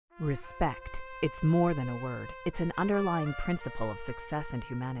Respect. It's more than a word. It's an underlying principle of success and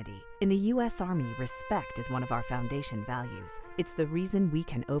humanity. In the U.S. Army, respect is one of our foundation values. It's the reason we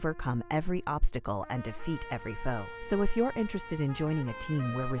can overcome every obstacle and defeat every foe. So if you're interested in joining a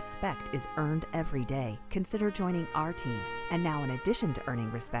team where respect is earned every day, consider joining our team. And now, in addition to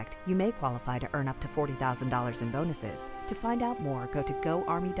earning respect, you may qualify to earn up to $40,000 in bonuses. To find out more, go to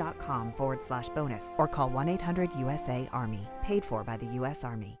goarmy.com/bonus or call 1-800-USA-ARMY. Paid for by the U.S.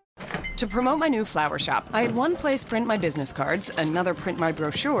 Army. To promote my new flower shop, I had one place print my business cards, another print my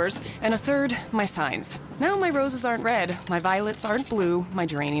brochures, and a third, my signs. Now my roses aren't red, my violets aren't blue, my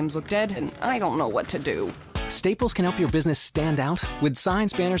geraniums look dead, and I don't know what to do. Staples can help your business stand out with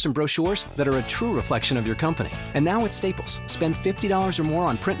signs, banners, and brochures that are a true reflection of your company. And now at Staples, spend $50 or more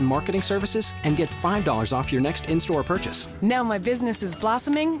on print and marketing services and get $5 off your next in-store purchase. Now my business is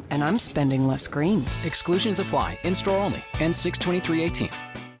blossoming, and I'm spending less green. Exclusions apply. In-store only. Ends 6/23/18.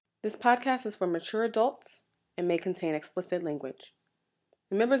 This podcast is for mature adults and may contain explicit language.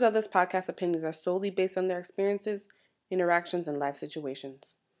 The members of this podcast opinions are solely based on their experiences, interactions, and life situations.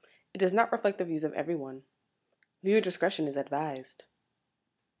 It does not reflect the views of everyone. Viewer discretion is advised.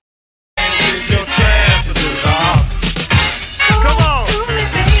 It's your chance to do the hump. Come on. Do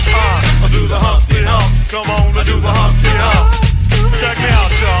the Humpty Hump. Come on, do the Humpty Hump. Check me out,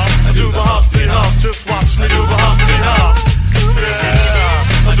 y'all. Do the Humpty Hump. Just watch me do the Humpty Hump. Yeah.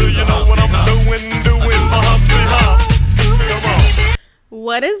 Do you know what I'm doing the Humpty Hump? Come on.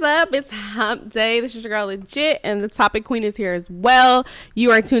 What is up? It's Hump Day. This is your girl Legit, and the Topic Queen is here as well.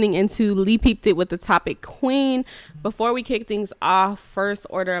 You are tuning into Lee Peeped It with the Topic Queen. Before we kick things off, first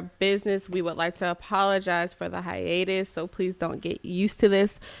order of business, we would like to apologize for the hiatus, so please don't get used to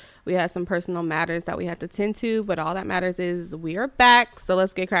this. We had some personal matters that we had to tend to, but all that matters is we are back, so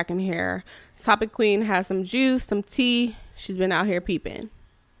let's get cracking here. Topic Queen has some juice, some tea. She's been out here peeping.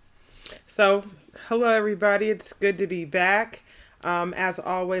 So, hello everybody. It's good to be back. As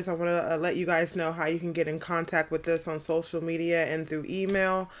always, I want to let you guys know how you can get in contact with us on social media and through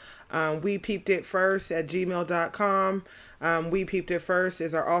email. We peeped it first at gmail.com. We peeped it first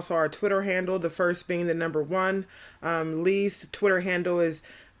is also our Twitter handle, the first being the number 1. Lee's Twitter handle is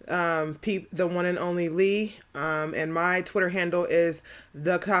the one and only Lee, and my Twitter handle is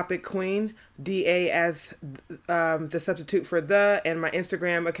the Topic Queen, DA as the substitute for the, and my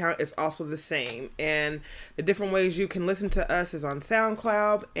Instagram account is also the same. And the different ways you can listen to us is on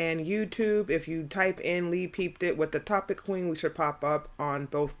SoundCloud and YouTube. If you type in Lee Peeped It with the Topic Queen, we should pop up on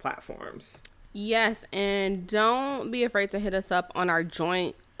both platforms. Yes, and don't be afraid to hit us up on our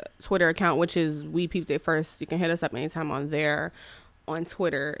joint Twitter account, which is We Peeped It First. You can hit us up anytime on there. On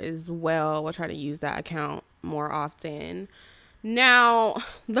Twitter as well. We'll try to use that account more often. Now,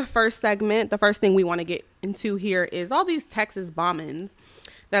 the first thing we want to get into here is all these Texas bombings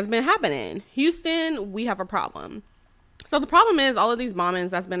that's been happening. Houston, we have a problem. So the problem is all of these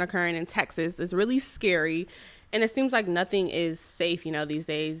bombings that's been occurring in Texas is really scary, and it seems like nothing is safe, these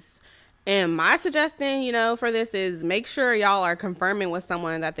days. And my suggestion, for this is make sure y'all are confirming with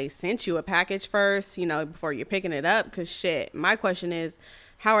someone that they sent you a package first, before you're picking it up. Because shit, my question is,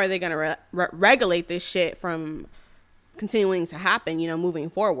 how are they going to regulate this shit from continuing to happen, moving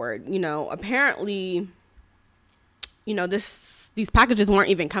forward? Apparently, these packages weren't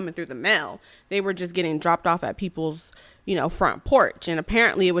even coming through the mail. They were just getting dropped off at people's, front porch. And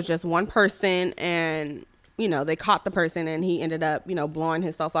apparently it was just one person, and they caught the person, and he ended up, blowing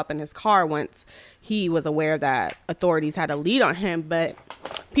himself up in his car once he was aware that authorities had a lead on him. But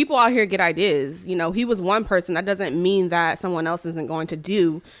people out here get ideas. He was one person. That doesn't mean that someone else isn't going to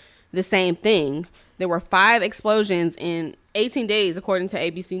do the same thing. There were 5 explosions in 18 days, according to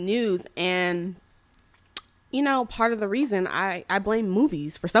ABC News. And, part of the reason I blame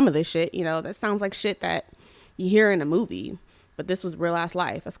movies for some of this shit, that sounds like shit that you hear in a movie, but this was real ass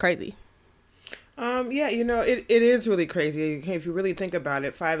life. That's crazy. It is really crazy. If you really think about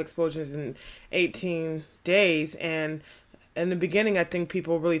it, 5 explosions in 18 days. And in the beginning, I think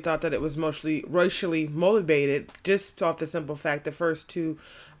people really thought that it was mostly racially motivated, just off the simple fact the first 2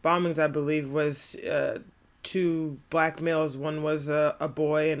 bombings, I believe, was 2 black males. One was a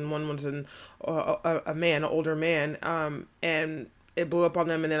boy and one was a man, an older man. And it blew up on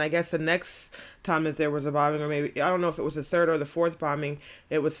them. And then I guess the next time that there was a bombing, or maybe, I don't know if it was the 3rd or the 4th bombing,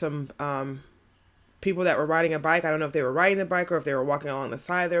 it was some people that were riding a bike. I don't know if they were riding a bike or if they were walking along the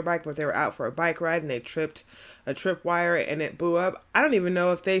side of their bike, but they were out for a bike ride and they tripped a tripwire and it blew up. I don't even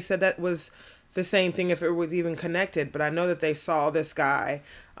know if they said that was the same thing if it was even connected, but I know that they saw this guy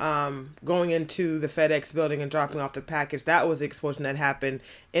going into the FedEx building and dropping off the package. That was the explosion that happened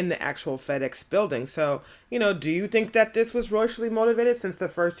in the actual FedEx building. So, do you think that this was racially motivated since the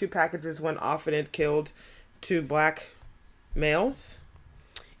first 2 packages went off and it killed 2 black males?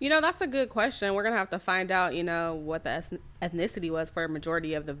 That's a good question. We're going to have to find out, what the ethnicity was for a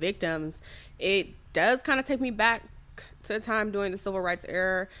majority of the victims. It does kind of take me back to the time during the civil rights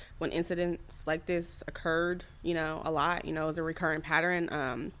era when incidents like this occurred, a lot. It was a recurring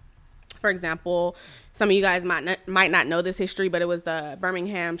pattern. For example, some of you guys might not know this history, but it was the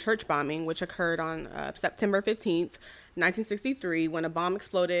Birmingham church bombing, which occurred on September 15th, 1963, when a bomb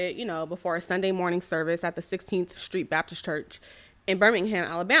exploded, before a Sunday morning service at the 16th Street Baptist Church in Birmingham,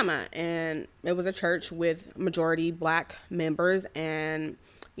 Alabama. And it was a church with majority black members. And,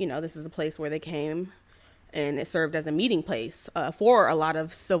 this is a place where they came, and it served as a meeting place for a lot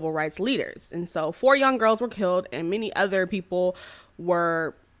of civil rights leaders. And so 4 young girls were killed and many other people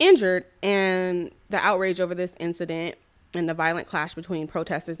were injured. And the outrage over this incident and the violent clash between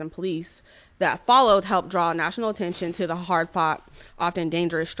protesters and police that followed helped draw national attention to the hard-fought, often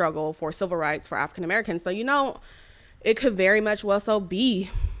dangerous struggle for civil rights for African Americans. So, it could very much well so be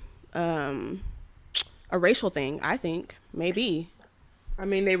a racial thing, I think, maybe. I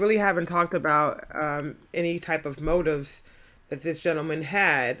mean, they really haven't talked about any type of motives that this gentleman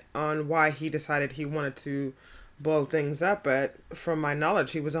had on why he decided he wanted to blow things up. But from my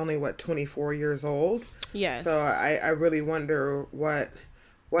knowledge, he was only, 24 years old? Yes. So I really wonder what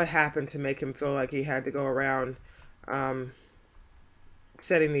happened to make him feel like he had to go around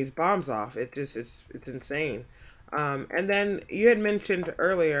setting these bombs off. It's insane. And then you had mentioned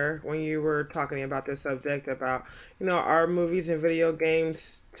earlier when you were talking about this subject about, are movies and video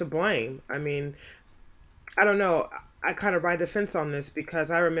games to blame? I mean, I don't know. I kind of ride the fence on this because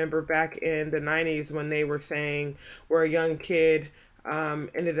I remember back in the 90s when they were saying where a young kid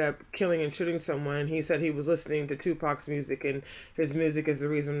ended up killing and shooting someone. He said he was listening to Tupac's music and his music is the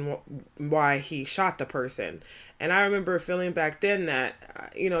reason why he shot the person. And I remember feeling back then that,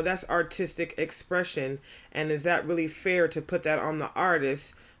 that's artistic expression. And is that really fair to put that on the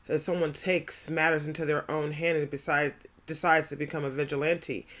artist as someone takes matters into their own hand and decides to become a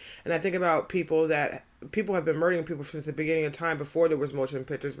vigilante? And I think about people have been murdering people since the beginning of time, before there was motion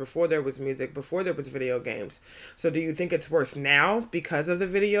pictures, before there was music, before there was video games. So do you think it's worse now because of the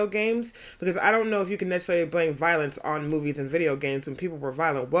video games? Because I don't know if you can necessarily blame violence on movies and video games when people were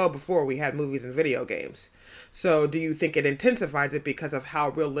violent well before we had movies and video games. So do you think it intensifies it because of how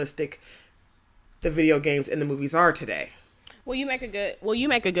realistic the video games and the movies are today? Well, you make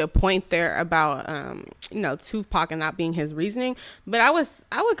a good point there about Tupac and not being his reasoning, but I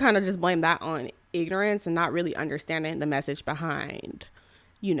would kind of just blame that on ignorance and not really understanding the message behind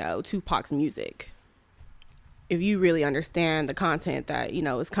Tupac's music. If you really understand the content that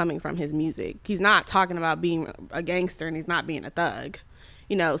is coming from his music, he's not talking about being a gangster and he's not being a thug.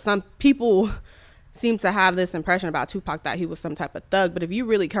 Some people seem to have this impression about Tupac that he was some type of thug, but if you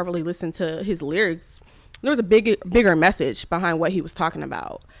really carefully listen to his lyrics, there was a bigger message behind what he was talking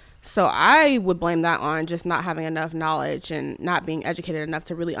about. So I would blame that on just not having enough knowledge and not being educated enough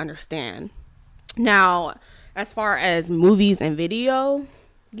to really understand. Now, as far as movies and video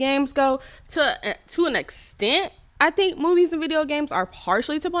games go, to an extent, I think movies and video games are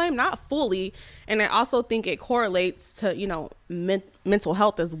partially to blame, not fully. And I also think it correlates to, mental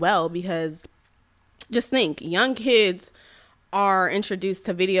health as well, because just think, young kids are introduced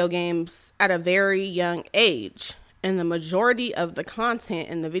to video games at a very young age, and the majority of the content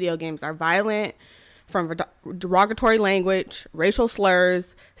in the video games are violent, from derogatory language, racial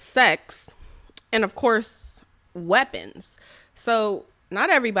slurs, sex, and of course, weapons. So not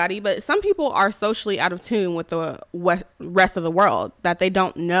everybody, but some people are socially out of tune with the rest of the world, that they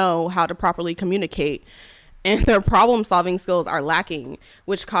don't know how to properly communicate, and their problem solving skills are lacking,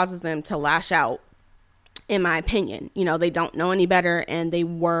 which causes them to lash out. In my opinion, they don't know any better and they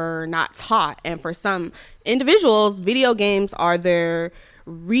were not taught. And for some individuals, video games are their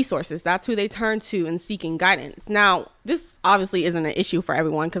resources. That's who they turn to in seeking guidance. Now, this obviously isn't an issue for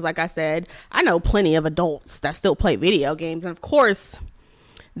everyone because, like I said, I know plenty of adults that still play video games. And of course,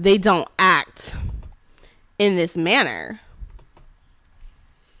 they don't act in this manner.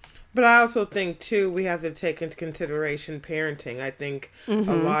 But I also think, too, we have to take into consideration parenting. I think a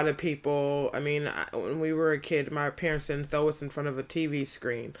lot of people, when we were a kid, my parents didn't throw us in front of a TV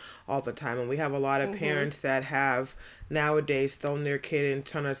screen all the time. And we have a lot of parents that have nowadays thrown their kid in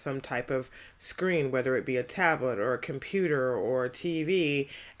front of some type of screen, whether it be a tablet or a computer or a TV.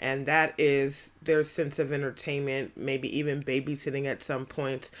 And that is there's sense of entertainment, maybe even babysitting at some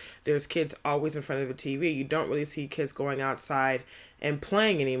points. There's kids always in front of a TV. You don't really see kids going outside and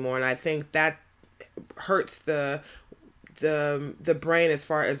playing anymore. And I think that hurts the brain as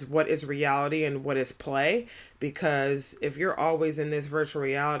far as what is reality and what is play, because if you're always in this virtual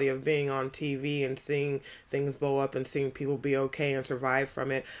reality of being on TV and seeing things blow up and seeing people be okay and survive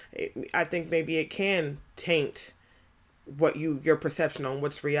from it, I think maybe it can taint your perception on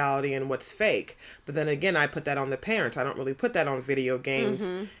what's reality and what's fake. But then again, I put that on the parents. I don't really put that on video games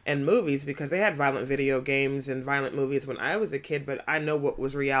and movies, because they had violent video games and violent movies when I was a kid, but I know what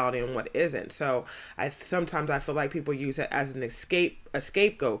was reality and what isn't. So sometimes I feel like people use it as a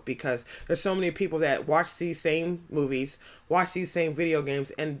scapegoat, because there's so many people that watch these same movies, watch these same video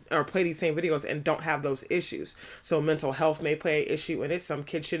games, or play these same videos and don't have those issues. So mental health may play an issue in it. Some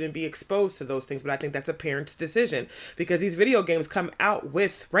kids shouldn't be exposed to those things, but I think that's a parent's decision, because these video games come out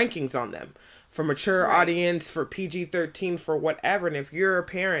with rankings on them for mature audience, for PG-13, for whatever. And if you're a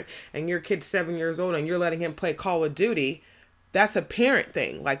parent and your kid's 7 years old and you're letting him play Call of Duty, that's a parent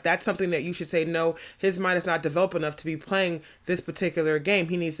thing. Like, that's something that you should say, no, his mind is not developed enough to be playing this particular game.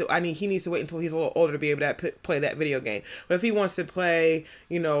 He needs to wait until he's a little older to be able to play that video game. But if he wants to play,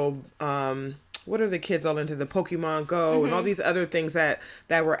 what are the kids all into, the Pokemon Go and all these other things that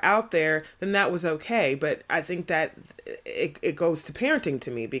were out there, then that was okay. But I think that it goes to parenting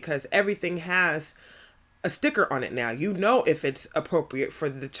to me, because everything has a sticker on it now. You know if it's appropriate for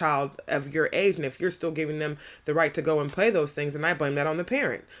the child of your age, and if you're still giving them the right to go and play those things, and I blame that on the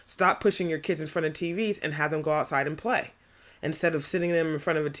parent. Stop pushing your kids in front of TVs and have them go outside and play, instead of sitting them in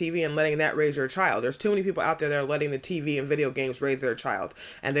front of a TV and letting that raise your child. There's too many people out there that are letting the TV and video games raise their child,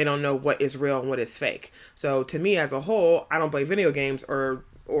 and they don't know what is real and what is fake. So to me, as a whole, I don't blame video games or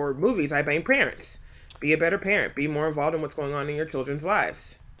movies. I blame parents. Be a better parent. Be more involved in what's going on in your children's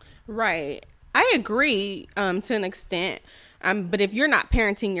lives. Right. I agree to an extent. But if you're not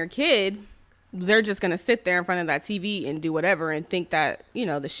parenting your kid, they're just going to sit there in front of that TV and do whatever and think that,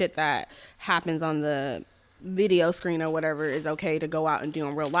 the shit that happens on the video screen or whatever is okay to go out and do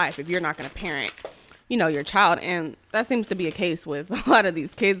in real life if you're not going to parent, your child. And that seems to be a case with a lot of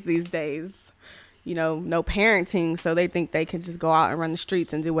these kids these days. No parenting, so they think they can just go out and run the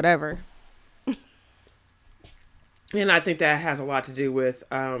streets and do whatever. And I think that has a lot to do with,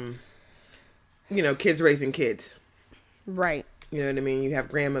 kids raising kids. Right. You know what I mean? You have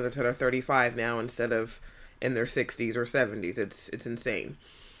grandmothers that are 35 now instead of in their 60s or 70s. It's insane.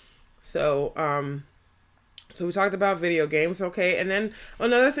 So we talked about video games, okay? And then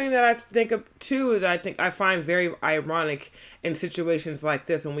another thing that I think of too, that I think I find very ironic in situations like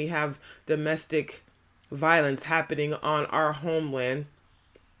this, when we have domestic violence happening on our homeland,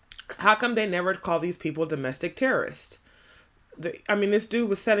 how come they never call these people domestic terrorists? This dude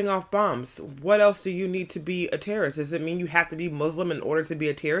was setting off bombs. What else do you need to be a terrorist? Does it mean you have to be Muslim in order to be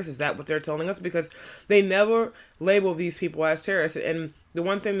a terrorist? Is that what they're telling us? Because they never label these people as terrorists. And the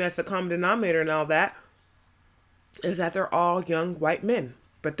one thing that's the common denominator and all that is that they're all young white men.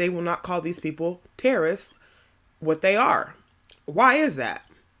 But they will not call these people terrorists what they are. Why is that?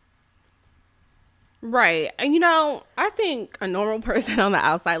 Right. And, I think a normal person on the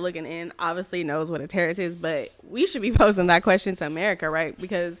outside looking in obviously knows what a terrorist is, but we should be posing that question to America, right?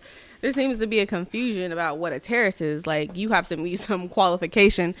 Because there seems to be a confusion about what a terrorist is. Like, you have to meet some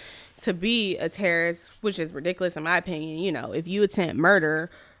qualification to be a terrorist, which is ridiculous in my opinion. If you attempt murder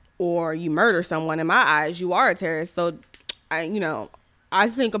or you murder someone, in my eyes, you are a terrorist. So, I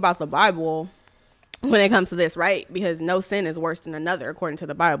think about the Bible when it comes to this, right? Because no sin is worse than another, according to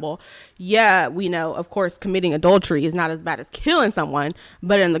the Bible. Yeah, we know, of course, committing adultery is not as bad as killing someone,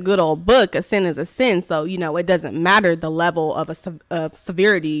 but in the good old book, a sin is a sin. So, it doesn't matter the level of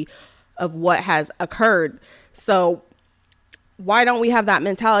severity of what has occurred. So why don't we have that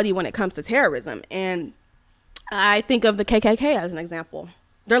mentality when it comes to terrorism? And I think of the KKK as an example.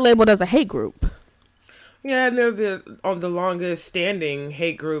 They're labeled as a hate group. Yeah, and they're the longest standing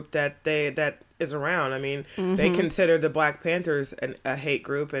hate group that is around. They consider the Black Panthers a hate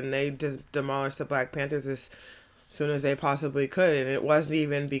group, and they just demolished the Black Panthers as soon as they possibly could. And it wasn't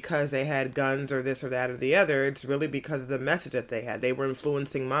even because they had guns or this or that or the other. It's really because of the message that they had. They were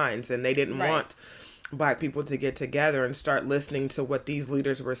influencing minds, and they didn't want Black people to get together and start listening to what these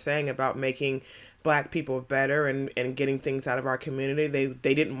leaders were saying about making Black people better and getting things out of our community.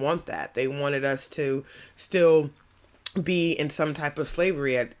 They didn't want that. They wanted us to still be in some type of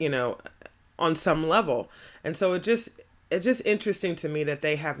slavery on some level. And so it's just interesting to me that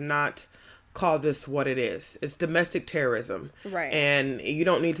they have not called this what it is. It's domestic terrorism. Right. And you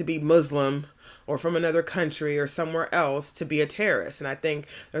don't need to be Muslim or from another country or somewhere else to be a terrorist. And I think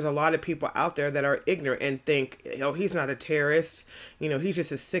there's a lot of people out there that are ignorant and think, oh, he's not a terrorist. He's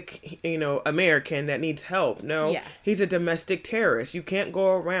just a sick, American that needs help. No, he's a domestic terrorist. You can't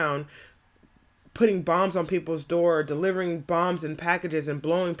go around putting bombs on people's door, delivering bombs and packages and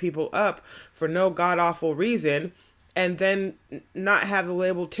blowing people up for no god-awful reason, and then not have the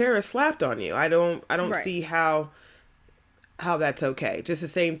label terrorist slapped on you. I don't see how that's okay. Just the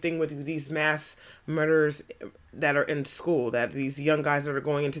same thing with these mass murders that are in school, that these young guys that are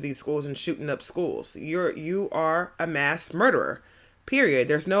going into these schools and shooting up schools. You are a mass murderer. Period.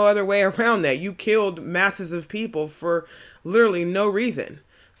 There's no other way around that. You killed masses of people for literally no reason.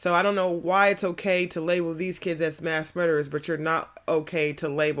 So I don't know why it's okay to label these kids as mass murderers, but you're not okay to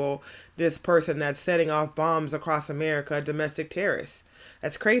label this person that's setting off bombs across America a domestic terrorist.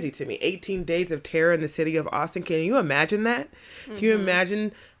 That's crazy to me. 18 days of terror in the city of Austin. Can you imagine that? Mm-hmm. Can you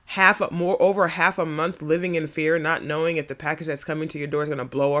imagine over half a month living in fear, not knowing if the package that's coming to your door is going to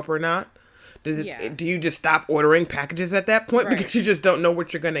blow up or not? Do you just stop ordering packages at that point because you just don't know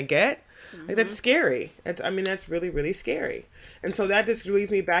what you're going to get? Mm-hmm. Like, that's scary. That's really, really scary. And so that just leads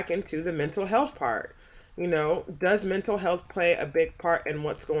me back into the mental health part. Does mental health play a big part in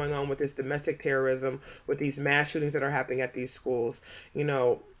what's going on with this domestic terrorism, with these mass shootings that are happening at these schools?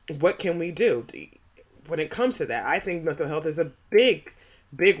 What can we do when it comes to that? I think mental health is a big,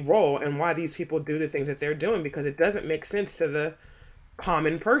 big role in why these people do the things that they're doing, because it doesn't make sense to the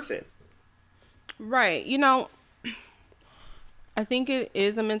common person. Right. I think it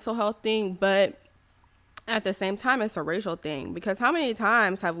is a mental health thing, but at the same time, it's a racial thing, because how many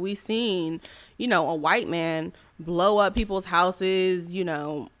times have we seen, a white man blow up people's houses,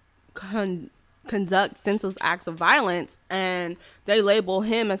 conduct senseless acts of violence, and they label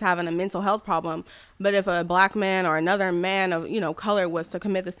him as having a mental health problem. But if a black man or another man of, color was to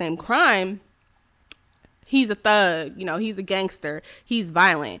commit the same crime, he's a thug, he's a gangster, he's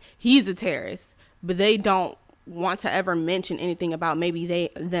violent, he's a terrorist. But they don't want to ever mention anything about maybe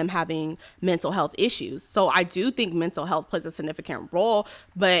them having mental health issues. So I do think mental health plays a significant role,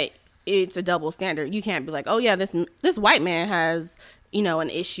 but it's a double standard. You can't be like, oh yeah, this white man has, an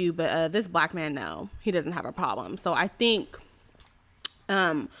issue, but this black man, no, he doesn't have a problem. So I think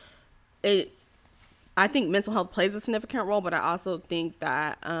I think mental health plays a significant role, but I also think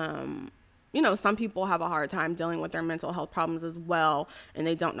that some people have a hard time dealing with their mental health problems as well, and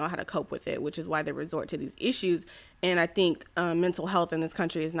they don't know how to cope with it, which is why they resort to these issues. And I think mental health in this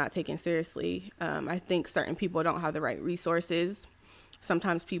country is not taken seriously. I think certain people don't have the right resources.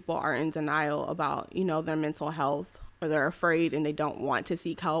 Sometimes people are in denial about, their mental health, or they're afraid and they don't want to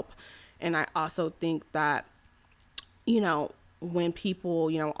seek help. And I also think that, when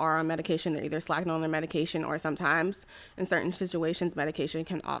people, are on medication, they're either slacking on their medication, or sometimes in certain situations, medication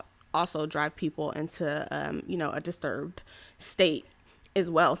can also drive people into, a disturbed state as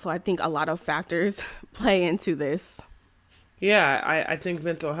well. So I think a lot of factors play into this. Yeah, I think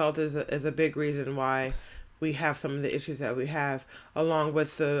mental health is a big reason why we have some of the issues that we have, along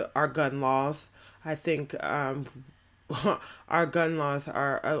with our gun laws. I think our gun laws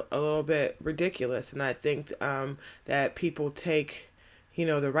are a little bit ridiculous, and I think that people take,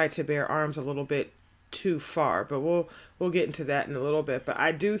 the right to bear arms a little bit too far, but we'll get into that in a little bit. But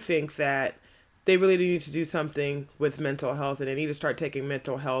I do think that they really need to do something with mental health, and they need to start taking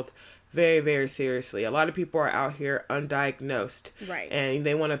mental health very, very seriously. A lot of people are out here undiagnosed, right? And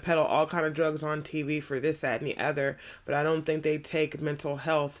they want to peddle all kind of drugs on TV for this, that, and the other, but I don't think they take mental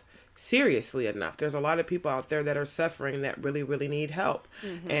health seriously enough. There's a lot of people out there that are suffering that really, really need help.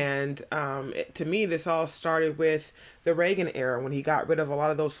 Mm-hmm. And to me, this all started with the Reagan era, when he got rid of a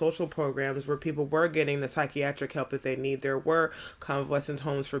lot of those social programs where people were getting the psychiatric help that they need. There were convalescent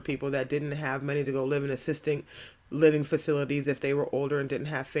homes for people that didn't have money to go live in assisting living facilities if they were older and didn't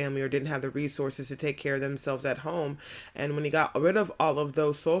have family or didn't have the resources to take care of themselves at home. And when he got rid of all of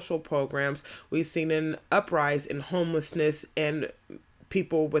those social programs, we've seen an uprise in homelessness and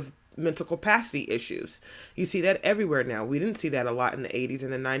people with mental capacity issues. You see that everywhere now. We didn't see that a lot in the 80s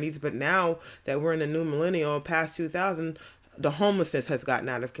and the 90s, but now that we're in the new millennial, past 2000, the homelessness has gotten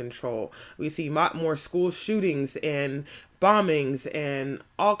out of control. We see a lot more school shootings and bombings and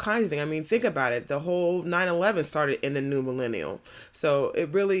all kinds of things. I mean, think about it. The whole 9/11 started in the new millennial. So it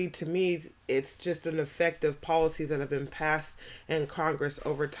really, to me, it's just an effect of policies that have been passed in Congress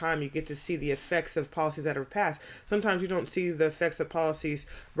over time. You get to see the effects of policies that are passed. Sometimes you don't see the effects of policies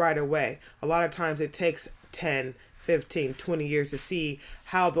right away. A lot of times it takes 10, 15, 20 years to see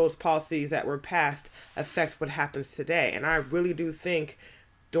how those policies that were passed affect what happens today. And I really do think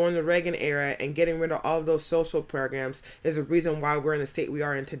during the Reagan era and getting rid of all of those social programs is the reason why we're in the state we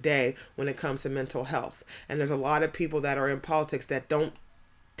are in today when it comes to mental health. And there's a lot of people that are in politics that don't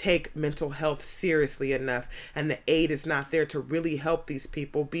take mental health seriously enough, and the aid is not there to really help these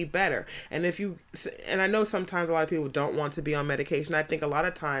people be better. And I know sometimes a lot of people don't want to be on medication. I think a lot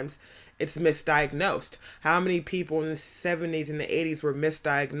of times it's misdiagnosed. How many people in the 70s and the 80s were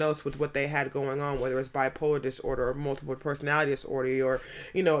misdiagnosed with what they had going on, whether it's bipolar disorder or multiple personality disorder, or,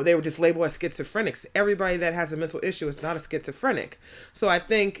 they were just labeled as schizophrenics. Everybody that has a mental issue is not a schizophrenic. So I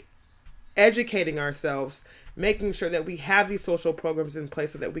think educating ourselves, making sure that we have these social programs in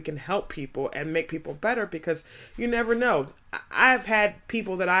place so that we can help people and make people better, because you never know. I've had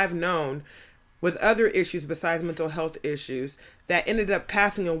people that I've known with other issues besides mental health issues that ended up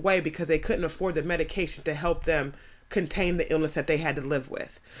passing away because they couldn't afford the medication to help them contain the illness that they had to live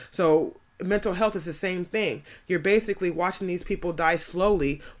with. So mental health is the same thing. You're basically watching these people die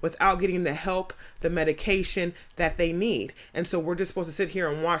slowly without getting the help, the medication that they need. And so we're just supposed to sit here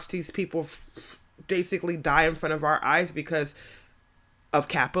and watch these people basically die in front of our eyes because of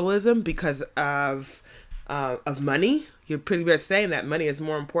capitalism, because of money. You're pretty much saying that money is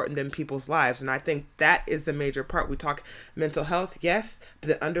more important than people's lives. And I think that is the major part. We talk mental health, yes, but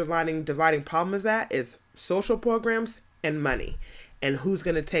the underlying dividing problem is social programs and money. And who's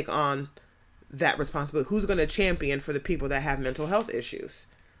going to take on that responsibility? Who's going to champion for the people that have mental health issues?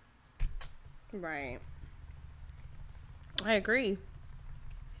 Right. I agree.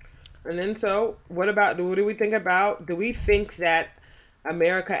 And then so what do we think that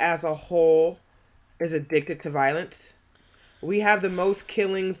America as a whole is addicted to violence? We have the most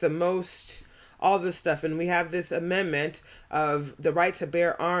killings, the most all this stuff, and we have this amendment of the right to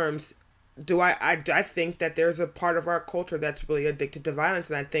bear arms. I think that there's a part of our culture that's really addicted to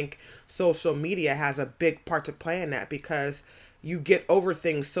violence, and I think social media has a big part to play in that, because you get over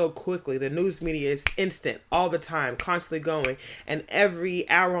things so quickly. The news media is instant all the time, constantly going. And every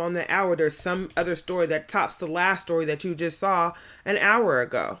hour on the hour, there's some other story that tops the last story that you just saw an hour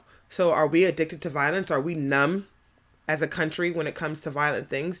ago. So are we addicted to violence? Are we numb as a country when it comes to violent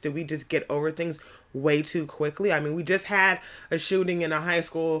things? Do we just get over things way too quickly? I mean, we just had a shooting in a high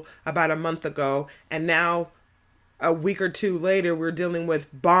school about a month ago. And now a week or two later, we're dealing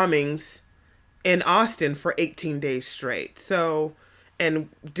with bombings in Austin for 18 days straight. So, and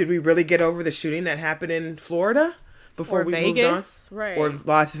did we really get over the shooting that happened in Florida before we moved on? Right. Or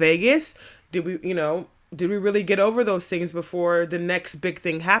Las Vegas? Did we really get over those things before the next big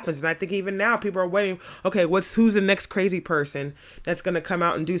thing happens? And I think even now people are waiting. Okay, who's the next crazy person that's going to come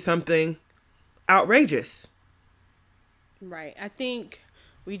out and do something outrageous? Right. I think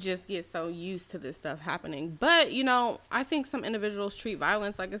we just get so used to this stuff happening. But, I think some individuals treat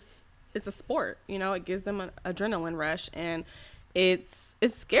violence like it's a sport. It gives them an adrenaline rush, and it's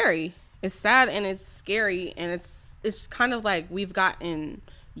scary. It's sad and it's scary, and it's kind of like we've gotten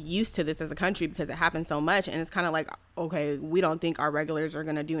used to this as a country because it happens so much, and it's kind of like, okay, we don't think our regulars are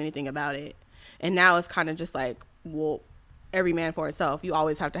going to do anything about it. And now it's kind of just like, well, every man for itself. You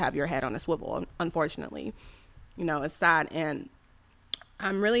always have to have your head on a swivel, unfortunately. It's sad, and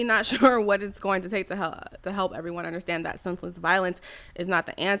I'm really not sure what it's going to take to help everyone understand that senseless violence is not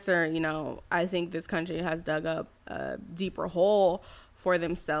the answer. I think this country has dug up a deeper hole for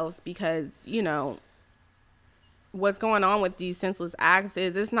themselves because, what's going on with these senseless acts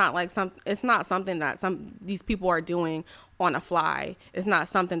is it's not something that these people are doing on a fly. It's not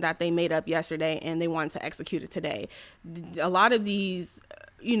something that they made up yesterday and they want to execute it today. A lot of these,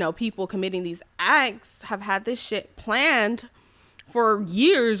 people committing these acts have had this shit planned for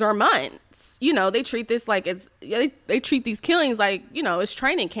years or months. They treat this like they treat these killings like, it's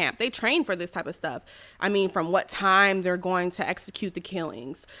training camp. They train for this type of stuff. I mean, from what time they're going to execute the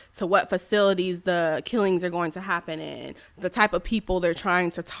killings to what facilities the killings are going to happen in, the type of people they're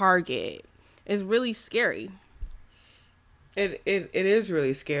trying to target is really scary. It is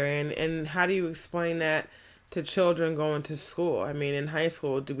really scary. And how do you explain that to children going to school? I mean, in high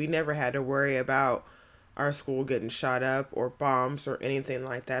school, we never had to worry about our school getting shot up or bombs or anything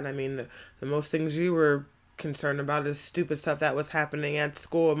like that. I mean, the most things you were concerned about is stupid stuff that was happening at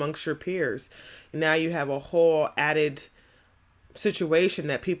school amongst your peers. Now you have a whole added situation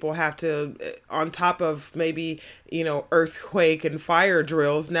that people have to, on top of maybe, earthquake and fire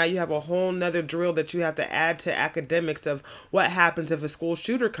drills, now you have a whole nother drill that you have to add to academics of what happens if a school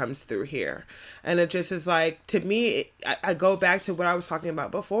shooter comes through here. And it just is like, to me, I go back to what I was talking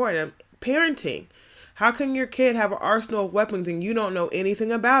about before, and parenting. How can your kid have an arsenal of weapons and you don't know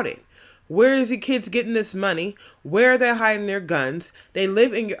anything about it? Where is the kids getting this money? Where are they hiding their guns? They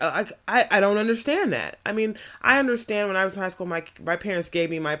live in your, I don't understand that. I mean, I understand when I was in high school, my parents gave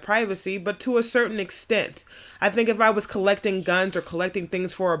me my privacy, but to a certain extent. I think if I was collecting guns or collecting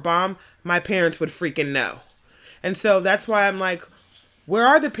things for a bomb, my parents would freaking know. And so that's why I'm like, where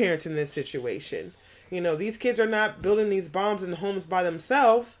are the parents in this situation? You know, these kids are not building these bombs in homes by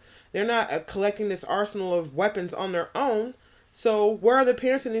themselves. They're not collecting this arsenal of weapons on their own. So where are the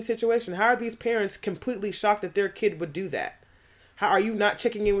parents in this situation? How are these parents completely shocked that their kid would do that? How are you not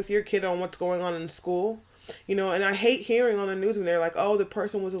checking in with your kid on what's going on in school? You know, and I hate hearing on the news when they're like, oh, the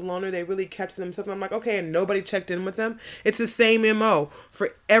person was a loner. They really kept to themselves. I'm like, okay, and nobody checked in with them. It's the same MO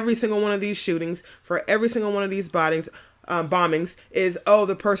for every single one of these shootings, for every single one of these bombings is, oh,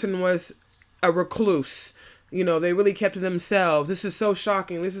 the person was a recluse. You know, they really kept to themselves. This is so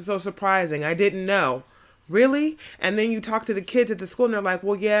shocking. This is so surprising. I didn't know. Really? And then you talk to the kids at the school and they're like,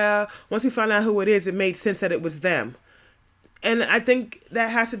 well, yeah, once we found out who it is, it made sense that it was them. And I think that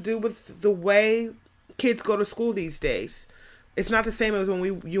has to do with the way kids go to school these days. It's not the same as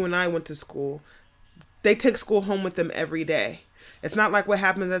when you and I went to school. They take school home with them every day. It's not like what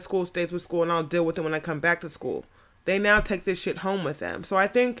happens at school stays with school and I'll deal with it when I come back to school. They now take this shit home with them. So I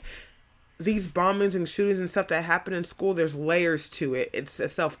think these bombings and shootings and stuff that happen in school, there's layers to it. It's a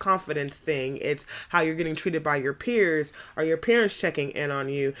self-confidence thing. It's how you're getting treated by your peers. Are your parents checking in on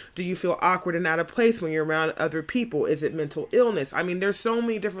you? Do you feel awkward and out of place when you're around other people? Is it mental illness? I mean, there's so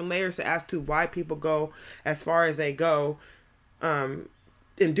many different layers to ask to why people go as far as they go and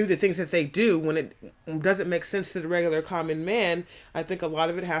do the things that they do when it doesn't make sense to the regular common man. I think a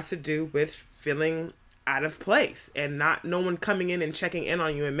lot of it has to do with feeling out of place and no one coming in and checking in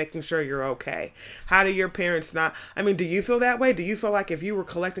on you and making sure you're okay. How do your parents not, I mean, do you feel that way? Do you feel like if you were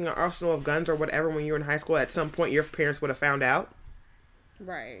collecting an arsenal of guns or whatever when you were in high school, at some point your parents would have found out?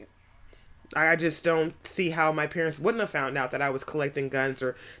 Right. I just don't see how my parents wouldn't have found out that I was collecting guns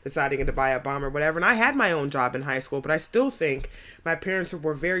or deciding to buy a bomb or whatever. And I had my own job in high school, but I still think my parents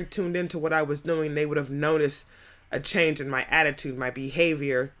were very tuned into what I was doing. They would have noticed a change in my attitude, my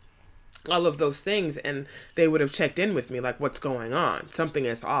behavior, all of those things, and they would have checked in with me like, what's going on? Something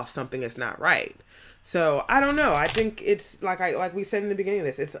is off, something is not right. So I don't know. I think it's like we said in the beginning of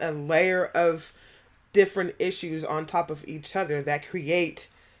this, it's a layer of different issues on top of each other that create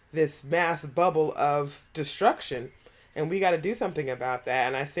this mass bubble of destruction, and we got to do something about that.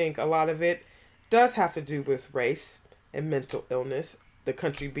 And I think a lot of it does have to do with race and mental illness, the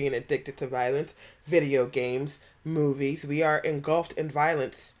country being addicted to violence, video games, movies. We are engulfed in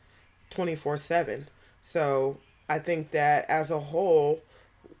violence 24/7. So I think that as a whole,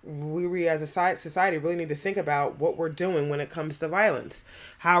 we as a society really need to think about what we're doing when it comes to violence.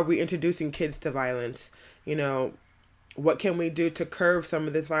 How are we introducing kids to violence? You know, what can we do to curb some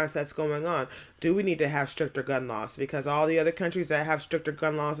of this violence that's going on? Do we need to have stricter gun laws? Because all the other countries that have stricter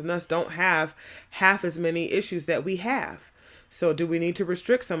gun laws than us don't have half as many issues that we have. So do we need to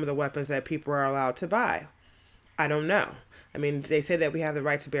restrict some of the weapons that people are allowed to buy? I don't know. I mean, they say that we have the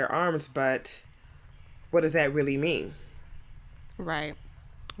right to bear arms, but what does that really mean? Right.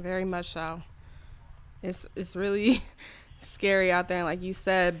 Very much so. It's really scary out there. And like you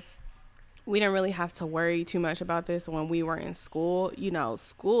said, we didn't really have to worry too much about this when we were in school. You know,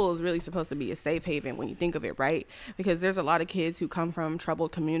 school is really supposed to be a safe haven when you think of it, right? Because there's a lot of kids who come from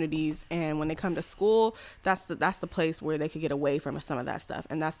troubled communities, and when they come to school, that's the place where they could get away from some of that stuff.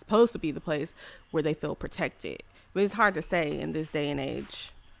 And that's supposed to be the place where they feel protected. But it's hard to say in this day and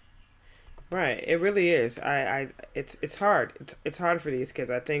age. Right, it really is. It's hard. It's hard for these kids.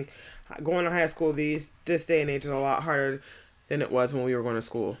 I think going to high school this day and age is a lot harder than it was when we were going to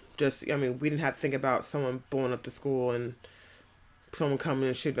school. I mean, we didn't have to think about someone blowing up the school and someone coming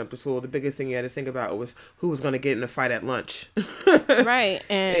and shooting up the school. The biggest thing you had to think about was who was going to get in a fight at lunch. Right,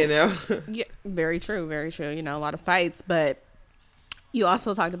 and you know, yeah, very true, very true. You know, a lot of fights, but you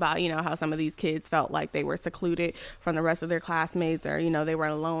also talked about, you know, how some of these kids felt like they were secluded from the rest of their classmates, or, you know, they were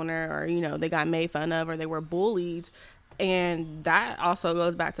a loner, or, you know, they got made fun of, or they were bullied. And that also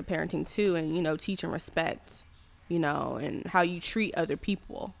goes back to parenting too, and, you know, teaching respect, you know, and how you treat other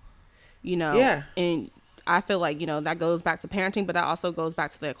people, you know. Yeah. And I feel like, you know, that goes back to parenting, but that also goes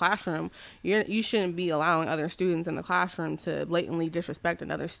back to the classroom. You shouldn't be allowing other students in the classroom to blatantly disrespect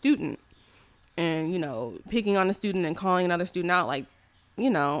another student, and, you know, picking on a student and calling another student out. Like, you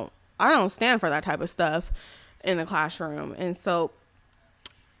know, I don't stand for that type of stuff in the classroom. And so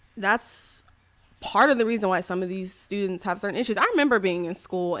that's part of the reason why some of these students have certain issues. I remember being in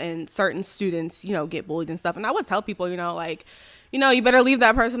school and certain students, you know, get bullied and stuff. And I would tell people, you know, like, you know, you better leave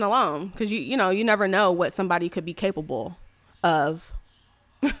that person alone, because you know, you never know what somebody could be capable of.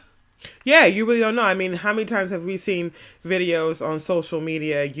 Yeah, you really don't know. I mean, how many times have we seen videos on social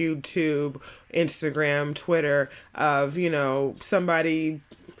media, YouTube, Instagram, Twitter, of, somebody,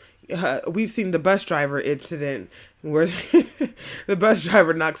 we've seen the bus driver incident where the bus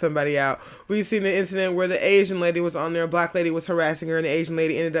driver knocked somebody out. We've seen the incident where the Asian lady was on there, a black lady was harassing her, and the Asian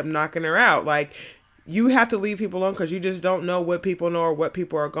lady ended up knocking her out. Like, you have to leave people alone because you just don't know what people know or what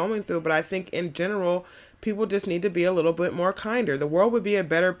people are going through. But I think in general, people just need to be a little bit more kinder. The world would be a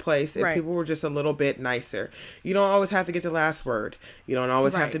better place if people were just a little bit nicer. You don't always have to get the last word. You don't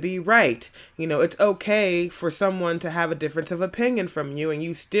always have to be right. It's okay for someone to have a difference of opinion from you and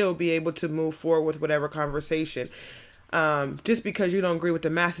you still be able to move forward with whatever conversation. Just because you don't agree with the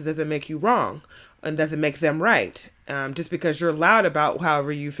masses doesn't make you wrong and doesn't make them right. Just because you're loud about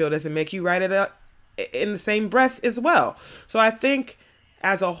however you feel doesn't make you right in the same breath as well. So I think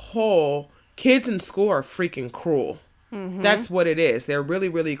as a whole, kids in school are freaking cruel. Mm-hmm. That's what it is. They're really,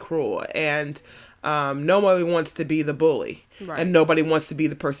 really cruel. And nobody wants to be the bully. Right. And nobody wants to be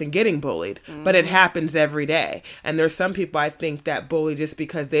the person getting bullied. Mm-hmm. But it happens every day. And there's some people, I think, that bully just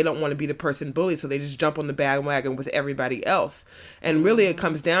because they don't want to be the person bullied. So they just jump on the bandwagon with everybody else. And really it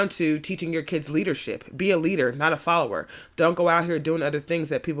comes down to teaching your kids leadership. Be a leader, not a follower. Don't go out here doing other things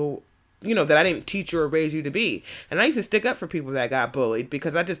that people that I didn't teach you or raise you to be. And I used to stick up for people that got bullied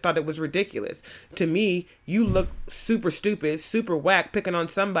because I just thought it was ridiculous. To me, you look super stupid, super whack, picking on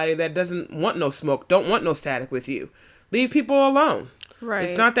somebody that doesn't want no smoke, don't want no static with you. Leave people alone. Right.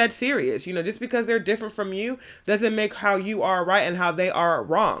 It's not that serious. Just because they're different from you doesn't make how you are right and how they are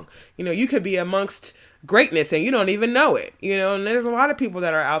wrong. You could be amongst greatness and you don't even know it, and there's a lot of people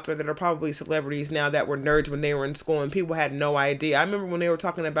that are out there that are probably celebrities now that were nerds when they were in school and people had no idea. I remember when they were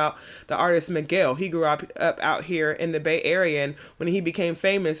talking about the artist Miguel. He grew up out here in the Bay Area, and when he became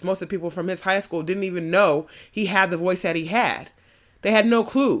famous, most of the people from his high school didn't even know he had the voice that he had. They had no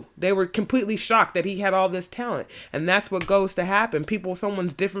clue. They were completely shocked that he had all this talent. And that's what goes to happen.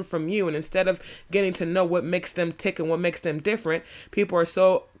 Someone's different from you. And instead of getting to know what makes them tick and what makes them different, people are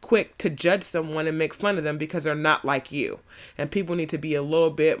so quick to judge someone and make fun of them because they're not like you. And people need to be a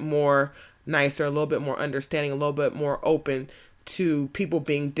little bit more nicer, a little bit more understanding, a little bit more open to people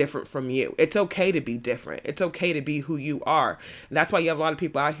being different from you. It's okay to be different. It's okay to be who you are. And that's why you have a lot of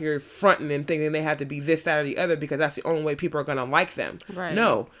people out here fronting and thinking they have to be this, that, or the other because that's the only way people are going to like them. Right.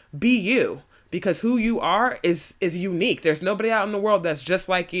 No, be you, because who you are is unique. There's nobody out in the world that's just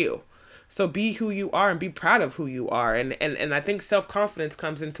like you. So be who you are and be proud of who you are. And I think self-confidence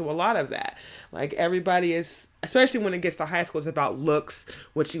comes into a lot of that. Like everybody is, especially when it gets to high school, it's about looks,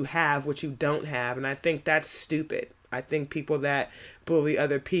 what you have, what you don't have. And I think that's stupid. I think people that bully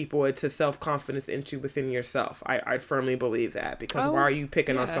other people, it's a self-confidence issue within yourself. I firmly believe that because why are you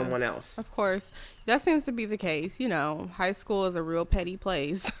picking on someone else? Of course. That seems to be the case. High school is a real petty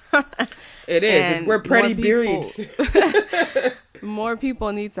place. It is. We're petty periods. More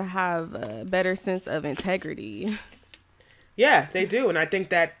people need to have a better sense of integrity. Yeah, they do. And I think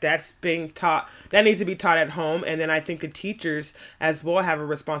that's being taught. That needs to be taught at home. And then I think the teachers as well have a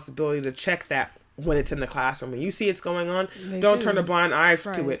responsibility to check that when it's in the classroom. When you see it's going on, don't turn a blind eye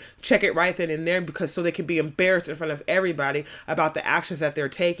to it. Check it right then and there because so they can be embarrassed in front of everybody about the actions that they're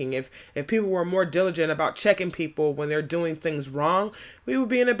taking. If people were more diligent about checking people when they're doing things wrong, we would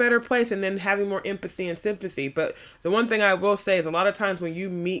be in a better place and then having more empathy and sympathy. But the one thing I will say is a lot of times when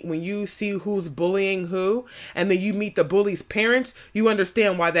you see who's bullying who and then you meet the bully's parents, you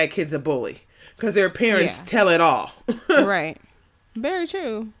understand why that kid's a bully because their parents tell it all. Right. Very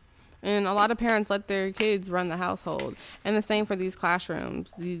true. And a lot of parents let their kids run the household. And the same for these classrooms.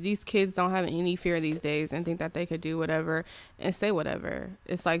 These kids don't have any fear these days and think that they could do whatever and say whatever.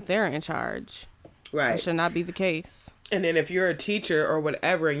 It's like they're in charge. Right. That should not be the case. And then if you're a teacher or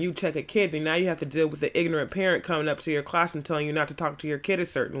whatever and you check a kid, then now you have to deal with the ignorant parent coming up to your class and telling you not to talk to your kid a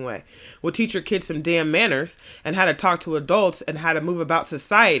certain way. Well, teach your kids some damn manners and how to talk to adults and how to move about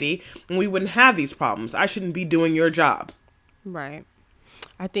society, and we wouldn't have these problems. I shouldn't be doing your job. Right.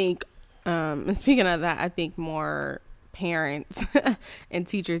 I think, and speaking of that, I think more parents and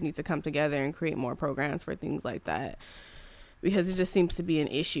teachers need to come together and create more programs for things like that, because it just seems to be an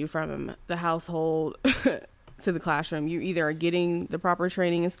issue from the household to the classroom. You either are getting the proper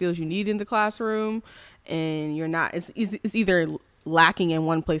training and skills you need in the classroom, and you're not. It's either lacking in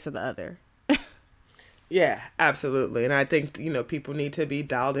one place or the other. Yeah, absolutely. And I think, people need to be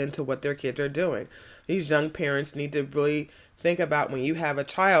dialed into what their kids are doing. These young parents need to really think about when you have a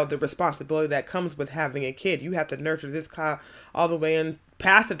child, the responsibility that comes with having a kid. You have to nurture this child all the way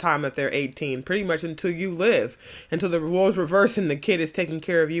past the time that they're 18, pretty much until you live, until the roles reverse and the kid is taking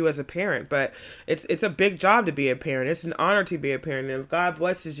care of you as a parent. But it's a big job to be a parent. It's an honor to be a parent. And if God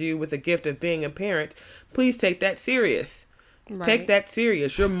blesses you with the gift of being a parent, please take that serious. Right. Take that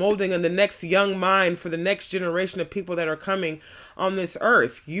serious. You're molding in the next young mind for the next generation of people that are coming on this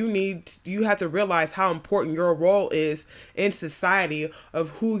earth. You have to realize how important your role is in society,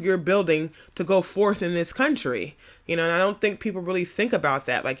 of who you're building to go forth in this country. You know, and I don't think people really think about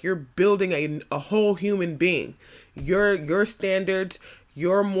that. Like, you're building a whole human being. Your standards,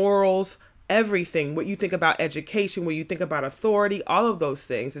 your morals, everything, what you think about education, what you think about authority, all of those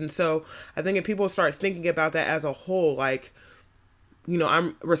things. And so I think if people start thinking about that as a whole, like, you know,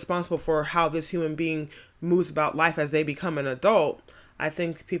 I'm responsible for how this human being moves about life as they become an adult, I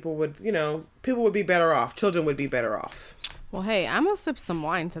think people would be better off. Children would be better off. Well, hey, I'm going to sip some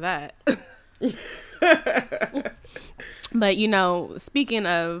wine to that. But, you know, speaking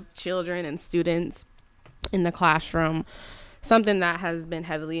of children and students in the classroom, something that has been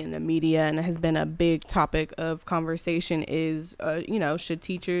heavily in the media and has been a big topic of conversation is, you know, should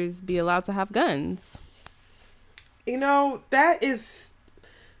teachers be allowed to have guns? You know, that's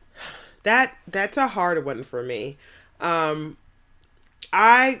a hard one for me.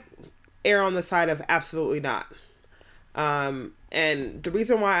 I err on the side of absolutely not. And the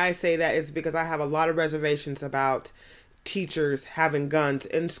reason why I say that is because I have a lot of reservations about teachers having guns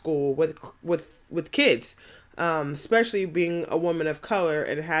in school with kids, especially being a woman of color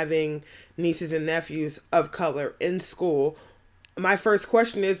and having nieces and nephews of color in school. My first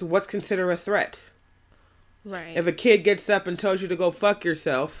question is, what's considered a threat? Right. If a kid gets up and tells you to go fuck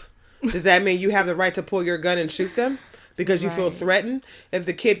yourself, does that mean you have the right to pull your gun and shoot them because you feel threatened? If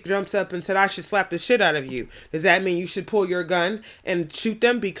the kid jumps up and said, I should slap the shit out of you, does that mean you should pull your gun and shoot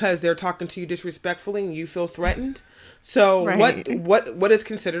them because they're talking to you disrespectfully and you feel threatened? So what is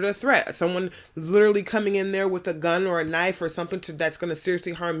considered a threat? Someone literally coming in there with a gun or a knife or something that's going to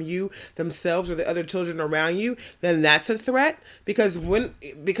seriously harm you, themselves, or the other children around you, then that's a threat? Because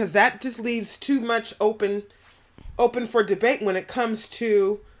that just leaves too much open for debate when it comes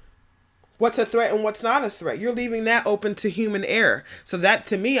to what's a threat and what's not a threat. You're leaving that open to human error. So that,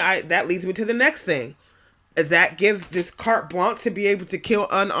 to me, that leads me to the next thing. That gives this carte blanche to be able to kill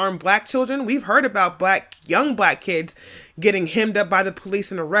unarmed black children. We've heard about young black kids getting hemmed up by the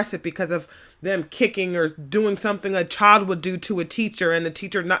police and arrested because of them kicking or doing something a child would do to a teacher, and the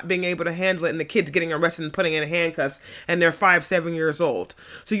teacher not being able to handle it, and the kids getting arrested and putting in handcuffs, and they're 5-7 years old.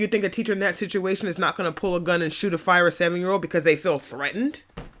 So you think a teacher in that situation is not going to pull a gun and shoot a 5 or 7-year-old because they feel threatened?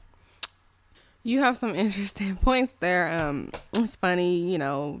 You have some interesting points there. It's funny, you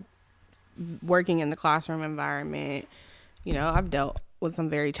know, working in the classroom environment, you know, I've dealt with some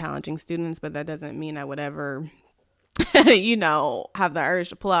very challenging students, but that doesn't mean I would ever, you know, have the urge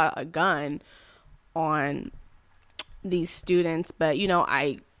to pull out a gun on these students. But, you know,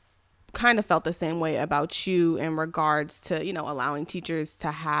 I kind of felt the same way about you in regards to, you know, allowing teachers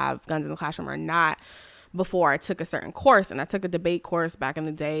to have guns in the classroom or not before I took a certain course. And I took a debate course back in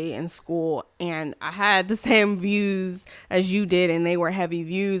the day in school, and I had the same views as you did, and they were heavy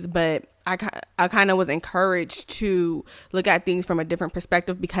views, but I kind of was encouraged to look at things from a different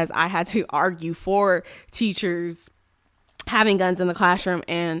perspective because I had to argue for teachers having guns in the classroom.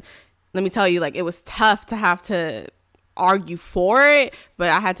 And let me tell you, like, it was tough to have to argue for it, but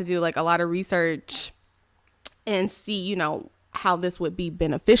I had to do like a lot of research and see, you know, how this would be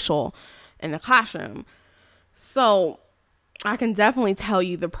beneficial in the classroom. So I can definitely tell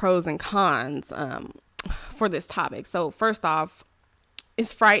you the pros and cons for this topic. So first off,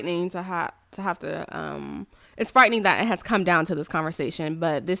 it's frightening it's frightening that it has come down to this conversation,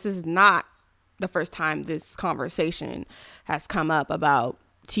 but this is not the first time this conversation has come up about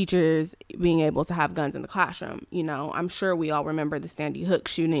teachers being able to have guns in the classroom. You know, I'm sure we all remember the Sandy Hook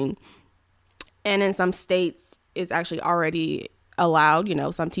shooting, and in some states it's actually already allowed. You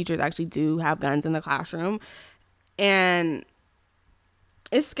know, some teachers actually do have guns in the classroom, and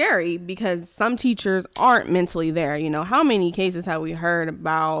it's scary because some teachers aren't mentally there. You know, how many cases have we heard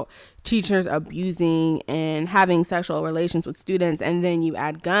about teachers abusing and having sexual relations with students, and then you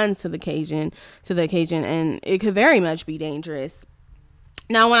add guns to the occasion, and it could very much be dangerous.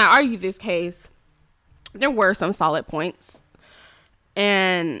 Now, when I argue this case, there were some solid points,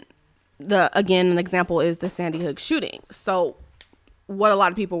 and an example is the Sandy Hook shooting. So what a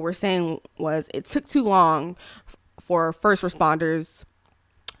lot of people were saying was it took too long for first responders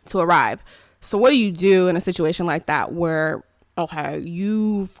to arrive. So what do you do in a situation like that where, okay,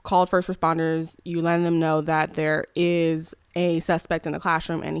 you've called first responders, you let them know that there is a suspect in the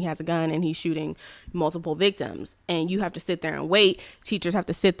classroom and he has a gun and he's shooting multiple victims, and you have to sit there and wait. Teachers have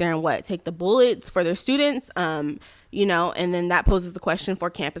to sit there and take the bullets for their students, and then that poses the question for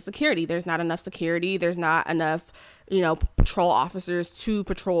campus security. There's not enough security. There's not enough, patrol officers to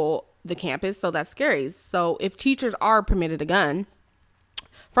patrol the campus. So that's scary. So if teachers are permitted a gun,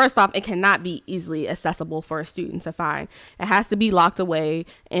 first off, it cannot be easily accessible for a student to find. It has to be locked away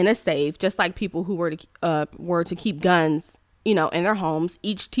in a safe, just like people who were to keep guns, in their homes.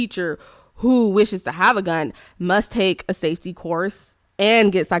 Each teacher who wishes to have a gun must take a safety course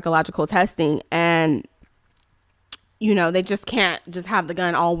and get psychological testing. And, they just can't just have the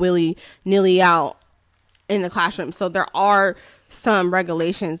gun all willy-nilly out in the classroom. So there are some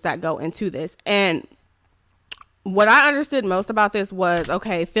regulations that go into this. And what I understood most about this was,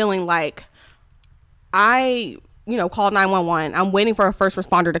 feeling like I, called 911. I'm waiting for a first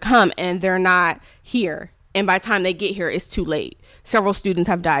responder to come and they're not here. And by the time they get here, it's too late. Several students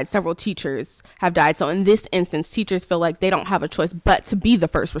have died. Several teachers have died. So in this instance, teachers feel like they don't have a choice but to be the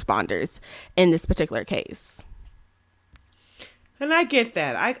first responders in this particular case. And I get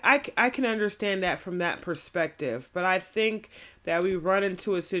that. I can understand that from that perspective. But I think that we run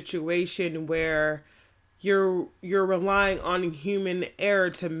into a situation where you're relying on human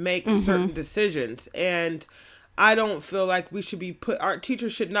error to make certain decisions. And I don't feel like we should be our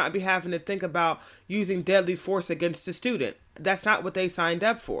teachers should not be having to think about using deadly force against a student. That's not what they signed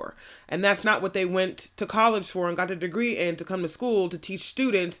up for. And that's not what they went to college for and got a degree in, to come to school to teach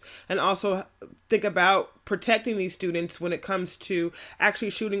students and also think about protecting these students when it comes to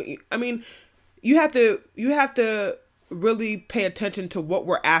actually shooting. I mean, you have to really pay attention to what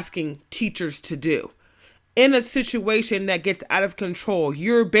we're asking teachers to do. In a situation that gets out of control,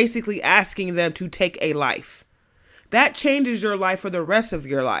 you're basically asking them to take a life. That changes your life for the rest of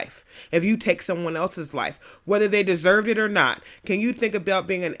your life. If you take someone else's life, whether they deserved it or not, can you think about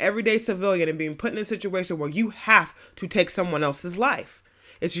being an everyday civilian and being put in a situation where you have to take someone else's life?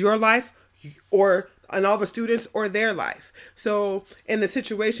 It's your life and all the students or their life. So in the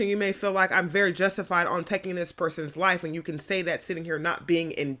situation, you may feel like I'm very justified on taking this person's life. And you can say that sitting here not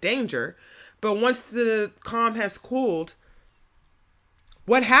being in danger. But once the calm has cooled,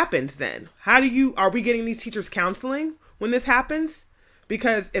 what happens then? Are we getting these teachers counseling when this happens?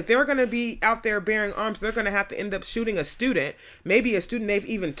 Because if they're going to be out there bearing arms, they're going to have to end up shooting a student, maybe a student they've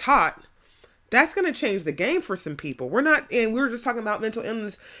even taught. That's going to change the game for some people. We were just talking about mental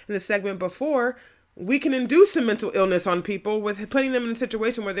illness in the segment before. We can induce some mental illness on people with putting them in a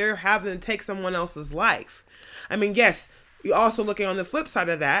situation where they're having to take someone else's life. I mean, yes, you're also looking on the flip side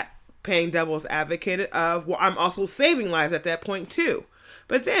of that, playing devil's advocate of, well, I'm also saving lives at that point too.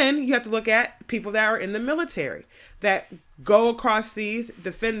 But then you have to look at people that are in the military that go across seas,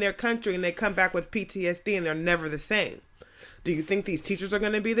 defend their country, and they come back with PTSD and they're never the same. Do you think these teachers are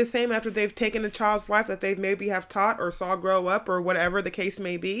going to be the same after they've taken a child's life that they maybe have taught or saw grow up or whatever the case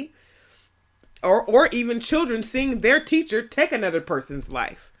may be? Or even children seeing their teacher take another person's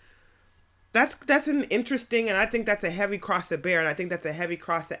life. That's an interesting, and I think that's a heavy cross to bear, and I think that's a heavy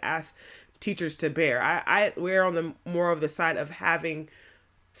cross to ask teachers to bear. We're on the more of the side of having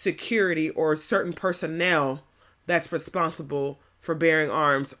security or certain personnel that's responsible for bearing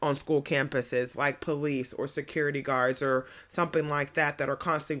arms on school campuses, like police or security guards or something like that are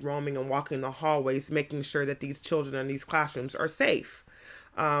constantly roaming and walking the hallways, making sure that these children in these classrooms are safe.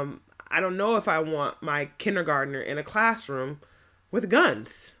 I don't know if I want my kindergartner in a classroom with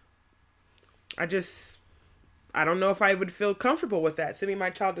guns. I don't know if I would feel comfortable with that, sending my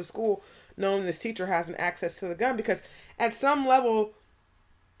child to school knowing this teacher has an access to the gun, because at some level,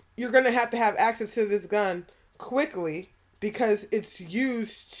 you're going to have access to this gun quickly because it's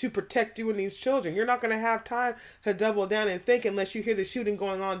used to protect you and these children. You're not going to have time to double down and think unless you hear the shooting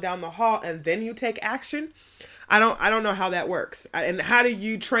going on down the hall and then you take action. I don't know how that works. And how do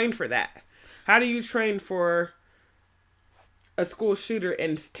you train for that? How do you train for a school shooter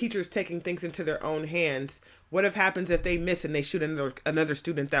and teachers taking things into their own hands? What happens if they miss and they shoot another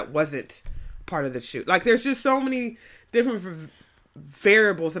student that wasn't part of the shoot? Like, there's just so many different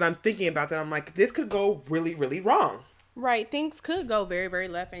variables that I'm thinking about that I'm like, this could go really, really wrong. Right. Things could go very, very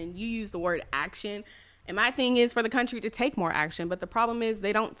left. And you use the word action. And my thing is for the country to take more action. But the problem is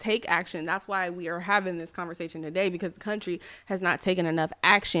they don't take action. That's why we are having this conversation today, because the country has not taken enough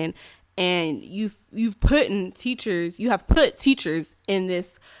action. And you have put teachers in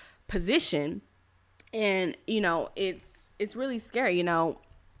this position. And, it's really scary,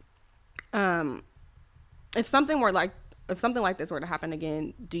 if something like this were to happen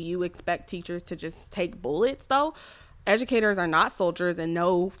again, do you expect teachers to just take bullets though? educators are not soldiers, and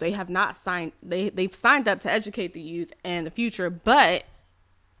no, they have not signed. They've signed up to educate the youth and the future, but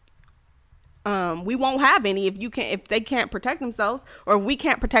we won't have any if they can't protect themselves, or if we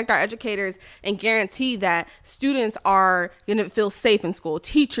can't protect our educators and guarantee that students are going to feel safe in school,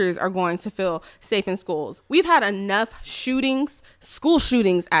 teachers are going to feel safe in schools. We've had enough shootings, school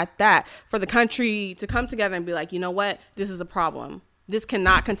shootings at that, for the country to come together and be like, you know what, this is a problem. This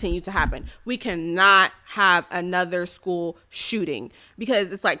cannot continue to happen. We cannot have another school shooting,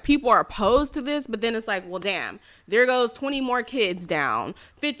 because it's like people are opposed to this, but then it's like, well, damn, there goes 20 more kids down,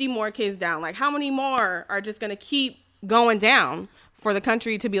 50 more kids down. Like, how many more are just going to keep going down for the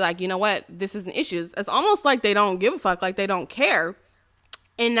country to be like, you know what, this is an issue? It's almost like they don't give a fuck, like they don't care.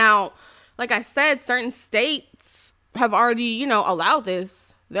 And now, like I said, certain states have already, allowed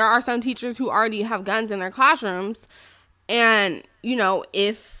this. There are some teachers who already have guns in their classrooms. And,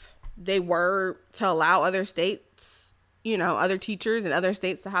 if they were to allow other states, other teachers in other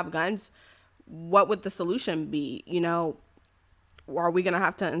states to have guns, what would the solution be? Are we going to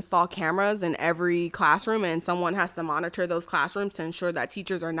have to install cameras in every classroom, and someone has to monitor those classrooms to ensure that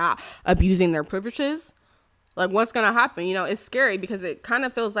teachers are not abusing their privileges? Like, what's going to happen? It's scary, because it kind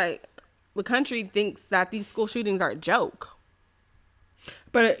of feels like the country thinks that these school shootings are a joke.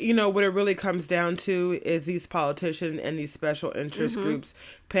 But, what it really comes down to is these politicians and these special interest groups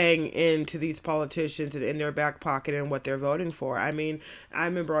paying into these politicians and in their back pocket and what they're voting for. I mean, I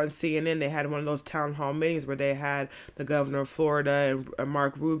remember on CNN, they had one of those town hall meetings where they had the governor of Florida and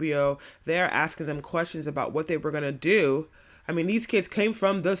Mark Rubio. They're asking them questions about what they were going to do. I mean, these kids came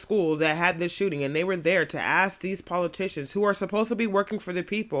from the school that had this shooting, and they were there to ask these politicians, who are supposed to be working for the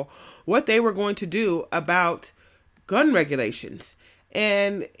people, what they were going to do about gun regulations.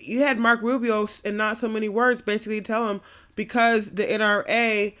 And you had Mark Rubio, in not so many words, basically tell him, because the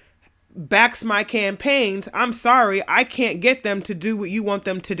NRA backs my campaigns, I'm sorry, I can't get them to do what you want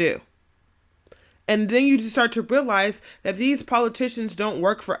them to do. And then you just start to realize that these politicians don't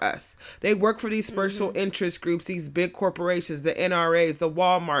work for us. They work for these special interest groups, these big corporations, the NRAs, the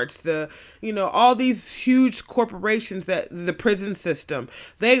Walmarts, all these huge corporations, that the prison system.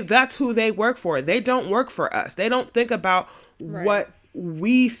 That's who they work for. They don't work for us. They don't think about what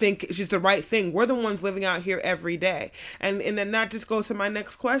we think is just the right thing. We're the ones living out here every day. And then that just goes to my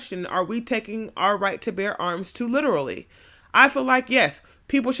next question. Are we taking our right to bear arms too literally? I feel like, yes,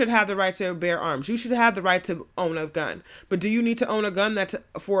 people should have the right to bear arms. You should have the right to own a gun. But do you need to own a gun that's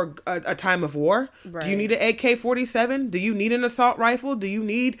for a time of war? Right. Do you need an AK-47? Do you need an assault rifle? Do you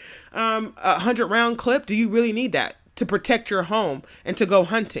need a 100-round clip? Do you really need that to protect your home and to go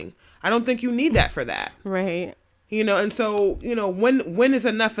hunting? I don't think you need that for that. Right. And so, when is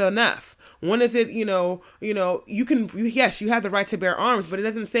enough enough? When is it, you can, yes, you have the right to bear arms, but it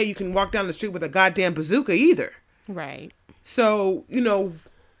doesn't say you can walk down the street with a goddamn bazooka either. Right. So,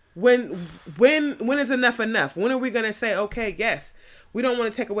 when is enough enough? When are we going to say, okay, yes, we don't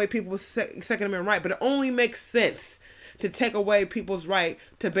want to take away people's Second Amendment right, but it only makes sense to take away people's right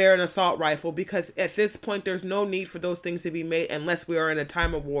to bear an assault rifle, because at this point, there's no need for those things to be made unless we are in a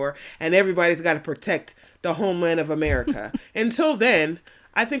time of war and everybody's got to protect the homeland of America. Until then,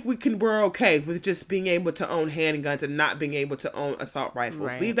 I think we're okay with just being able to own handguns and not being able to own assault rifles.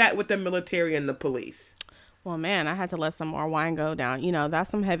 Right. Leave that with the military and the police. Well, man, I had to let some more wine go down.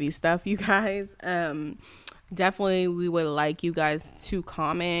 That's some heavy stuff, you guys. Definitely, we would like you guys to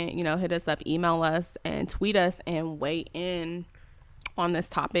comment, hit us up, email us, and tweet us and weigh in on this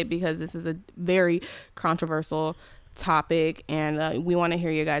topic, because this is a very controversial topic, and we want to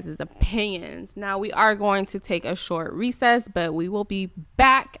hear you guys' opinions. Now, we are going to take a short recess, but we will be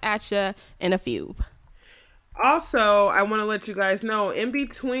back at you in a few. Also, I want to let you guys know, in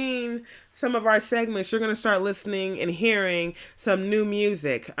between some of our segments, you're going to start listening and hearing some new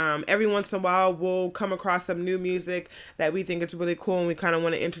music. Every once in a while, we'll come across some new music that we think is really cool and we kind of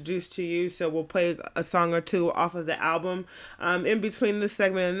want to introduce to you. So we'll play a song or two off of the album. In between this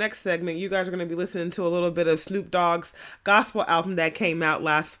segment and the next segment, you guys are going to be listening to a little bit of Snoop Dogg's gospel album that came out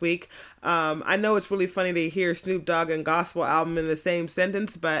last week. I know it's really funny to hear Snoop Dogg and gospel album in the same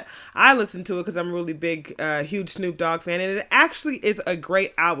sentence, but I listen to it because I'm a really big, huge Snoop Dogg fan, and it actually is a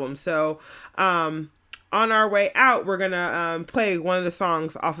great album. So, on our way out, we're gonna play one of the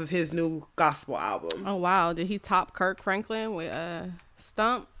songs off of his new gospel album. Oh wow! Did he top Kirk Franklin with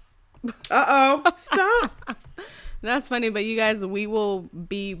Stump? Stump. That's funny, but you guys, we will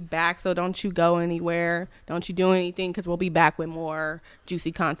be back, so don't you go anywhere. Don't you do anything, because we'll be back with more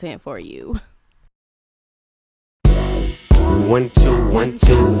juicy content for you. 1 2 1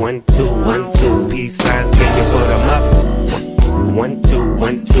 2 1 2 1 2. Peace signs, can you put them up? 1, 2,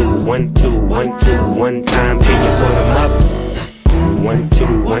 1, 2, 1, 2, 1, 2. One time, can you put 'em up? 1,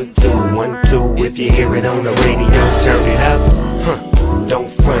 2, 1, 2, 1, 2. If you hear it on the radio, turn it up. Don't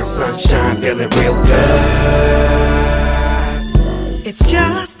front, sunshine, feeling real good. It's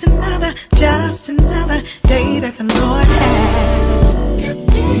just another day that the Lord has.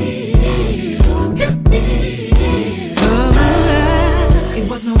 Oh, it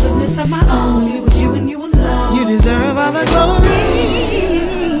was no goodness of my own. It was you and you alone. You deserve all the glory.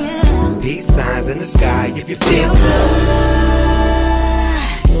 Peace signs in the sky if you feel good.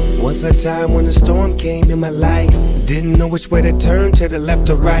 Was a time when a storm came in my life. Didn't know which way to turn, to the left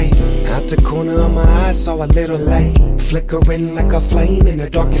or right. Out the corner of my eye saw a little light, flickering like a flame in the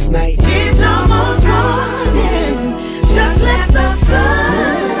darkest night. It's almost morning. Just let the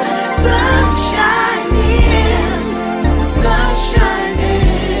sun shine in. The sun shine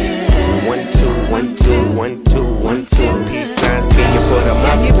in. 1, 2, 1, 2, 1, 2, 1, 2. Peace signs, can you put 'em up?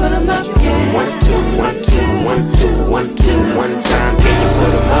 Can you put 'em up? Yeah. 1, 2, 1, 2, 1, 2, 1, 2. One time, can you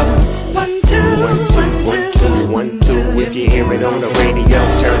put 'em up? 1, 2, 1, 2, 1, 2, 1, 2. If you hear it on the radio,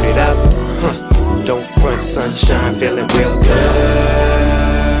 turn it up. Don't front, sunshine, feeling real good.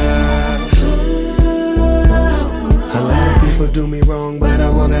 A lot of people do me wrong, but I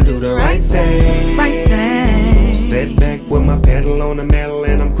wanna do the right thing. Right thing. Sit back with my pedal on the metal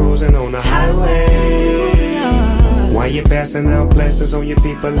and I'm cruising on the highway. While you're passing out blessings on your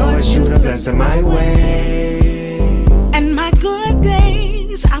people, Lord, shoot a blessing my way. And my good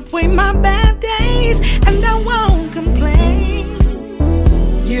days outweigh my bad days, and I won't complain.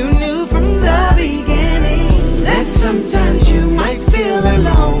 You knew from the beginning that sometimes you might feel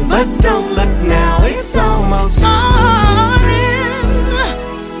alone, but don't look now, it's almost morning.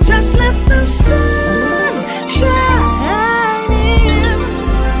 Just let the sun shine in.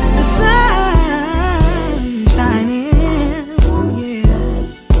 The sun shine in, yeah.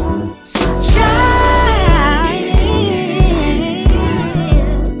 Sunshine in.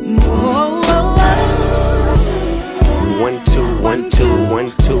 Whoa, whoa, whoa. 1, 2, 1, 2, 1,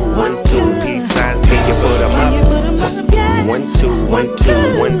 2, 1, 2. Peace signs, can you put 'em up? 1, 2, 1, 2,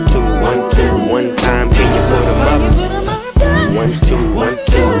 1, 2, 1, 2. One time, can you put 'em up? 1, 2, 1,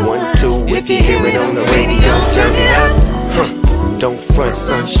 2, 1, 2. If you hear it on the radio, turn it up. Don't front,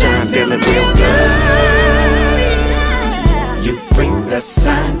 sunshine, feeling real good. You bring the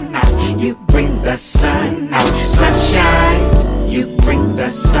sun out, you bring the sun out. Sunshine, you bring the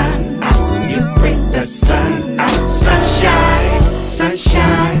sun out, you bring the sun out. Sunshine,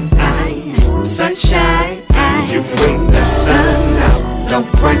 sunshine, sunshine, you bring the sun out. Don't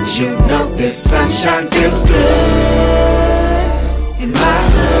front, you know this sunshine feels good in my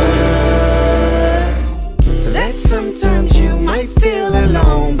hood. That sometimes you might feel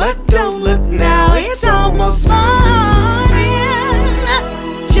alone, but don't look now, it's almost morning.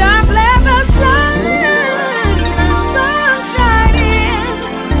 Just let the sun shine in.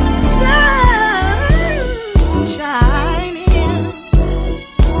 Sunshine in.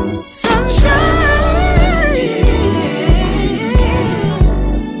 Sunshine in.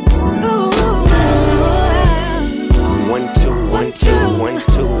 Ooh. 1, 2, 1, 2, 1,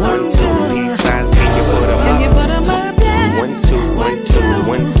 2, 1, 2. Peace signs, can you put 'em Can you up? put 'em up? 1, 2, 1, 2,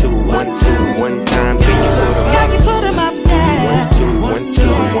 1, 2, 1, 2. One time, can you put 'em Can you up? put 'em up there? 1, 2, 1,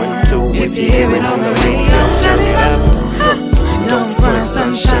 2, 1, 2. If you hear it on the radio, turn it up. Don't front,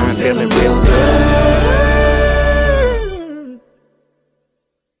 sunshine, feeling real good.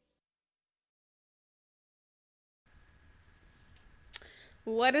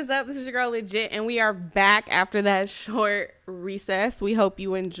 What is up? This is your girl Legit, and we are back after that short recess. We hope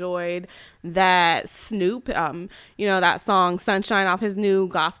you enjoyed that Snoop, that song Sunshine off his new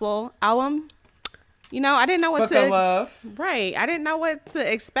gospel album. I didn't know what Book of Love. Right. I didn't know what to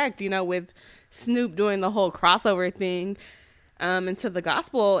expect, with Snoop doing the whole crossover thing into the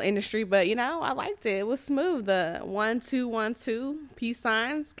gospel industry. But, I liked it. It was smooth. The 1, 2, 1, 2 peace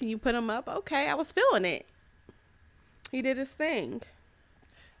signs. Can you put them up? Okay. I was feeling it. He did his thing.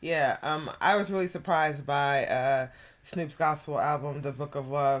 Yeah, I was really surprised by Snoop's gospel album, The Book of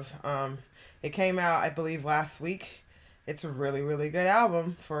Love. It came out, I believe, last week. It's a really, really good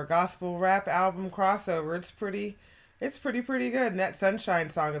album for a gospel rap album crossover. It's pretty good. And that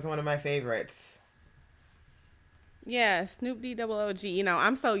Sunshine song is one of my favorites. Yeah, Snoop D-O-O-G.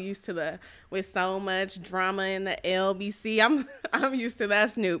 I'm so used to with so much drama in the LBC. I'm used to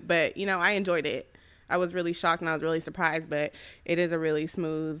that Snoop, but I enjoyed it. I was really shocked and I was really surprised, but it is a really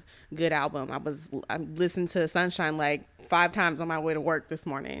smooth, good album. I listened to Sunshine like 5 times on my way to work this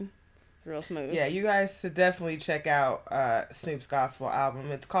morning. It's real smooth. Yeah, you guys should definitely check out Snoop's gospel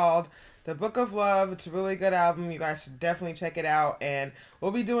album. It's called The Book of Love. It's a really good album. You guys should definitely check it out. And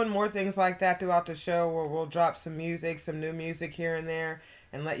we'll be doing more things like that throughout the show, where we'll drop some music, some new music here and there,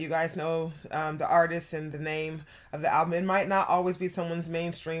 and let you guys know the artist and the name of the album. It might not always be someone's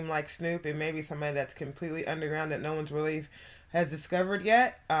mainstream like Snoop. It may be somebody that's completely underground that no one's really has discovered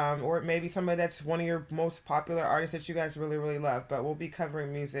yet. Or it may be somebody that's one of your most popular artists that you guys really, really love. But we'll be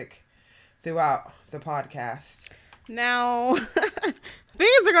covering music throughout the podcast. Now,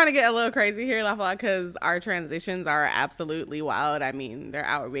 things are going to get a little crazy here, laugh a lot, because our transitions are absolutely wild. I mean, they're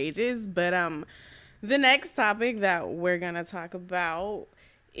outrageous. But the next topic that we're going to talk about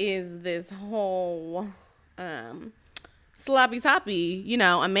is this whole sloppy toppy. You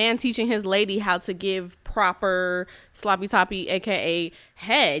know, a man teaching his lady how to give proper sloppy toppy, aka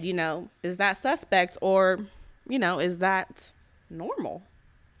head. You know, is that suspect, or, you know, is that normal?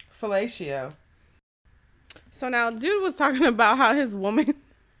 Fellatio. So now, dude was talking about how his woman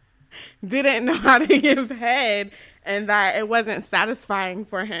didn't know how to give head and that it wasn't satisfying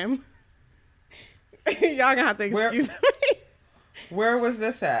for him. Y'all gonna have to excuse me. Where was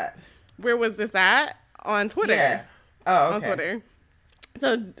this at? Where was this at? On Twitter. Yeah. Oh, okay. On Twitter.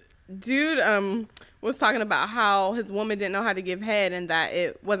 So, dude was talking about how his woman didn't know how to give head and that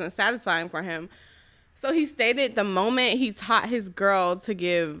it wasn't satisfying for him. So he stated the moment he taught his girl to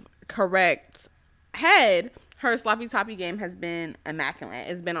give correct head, her sloppy toppy game has been immaculate.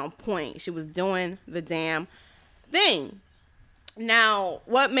 It's been on point. She was doing the damn thing. Now,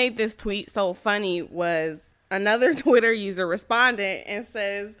 what made this tweet so funny was another Twitter user responded and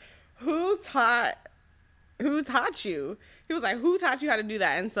says, who taught you? He was like, who taught you how to do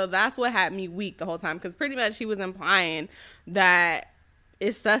that? And so that's what had me weak the whole time, because pretty much he was implying that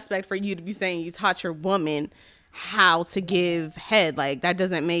it's suspect for you to be saying you taught your woman how to give head. Like, that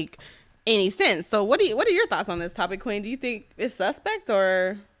doesn't make any sense. So what are your thoughts on this topic, Queen? Do you think it's suspect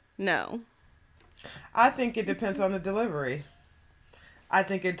or no? I think it depends on the delivery. I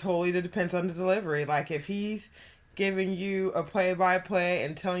think it totally depends on the delivery. Like, if he's giving you a play-by-play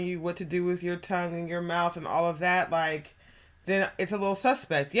and telling you what to do with your tongue and your mouth and all of that, like, then it's a little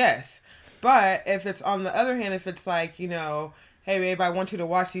suspect, yes. But if it's on the other hand, if it's like, you know, hey, babe, I want you to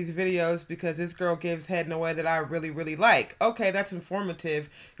watch these videos because this girl gives head in a way that I really, really like. Okay, that's informative.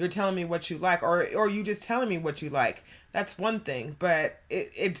 You're telling me what you like, or you just telling me what you like. That's one thing, but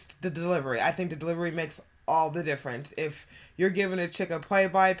it's the delivery. I think the delivery makes all the difference. If you're giving a chick a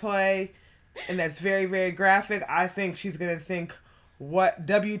play-by-play and that's very, very graphic, I think she's going to think, what,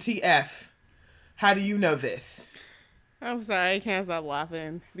 WTF? How do you know this? I'm sorry, I can't stop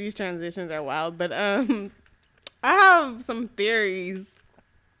laughing. These transitions are wild, but I have some theories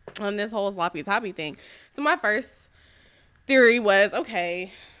on this whole sloppy toppy thing. So my first theory was,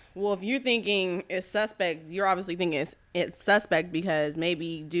 okay, well, if you're thinking it's suspect, you're obviously thinking it's suspect because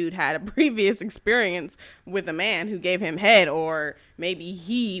maybe dude had a previous experience with a man who gave him head, or maybe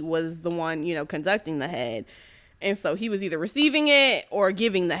he was the one, you know, conducting the head. And so he was either receiving it or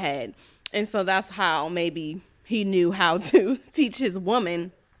giving the head. And so that's how maybe he knew how to teach his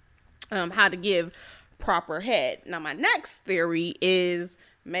woman how to give proper head. Now, my next theory is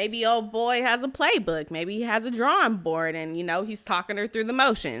maybe old boy has a playbook. Maybe he has a drawing board and, you know, he's talking her through the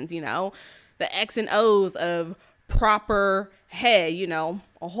motions, you know, the X and O's of proper head, you know,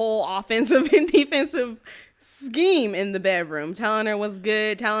 a whole offensive and defensive scheme in the bedroom, telling her what's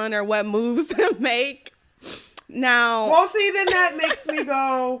good, telling her what moves to make. Now, well, see, then that makes me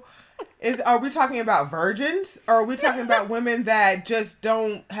go, are we talking about virgins, or are we talking about women that just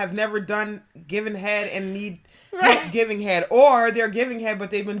have never given head and need help giving head, or they're giving head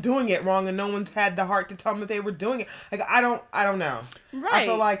but they've been doing it wrong and no one's had the heart to tell them that they were doing it? Like, I don't know. Right. I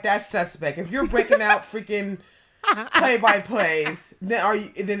feel like that's suspect. If you're breaking out freaking play-by-plays,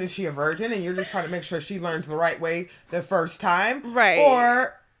 then is she a virgin and you're just trying to make sure she learns the right way the first time? Right.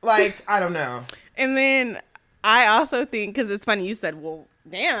 Or, like, I don't know. And then I also think, because it's funny, you said, well,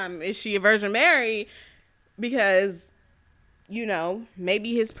 damn, is she a Virgin Mary? Because, you know,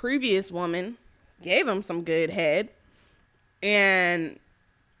 maybe his previous woman gave him some good head and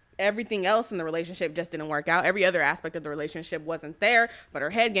everything else in the relationship just didn't work out. Every other aspect of the relationship wasn't there, but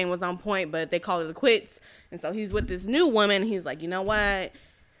her head game was on point, but they called it a quits. And so he's with this new woman. He's like, you know what?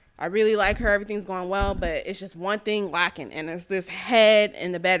 I really like her. Everything's going well, but it's just one thing lacking. And it's this head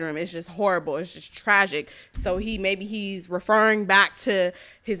in the bedroom. It's just horrible. It's just tragic. So he's referring back to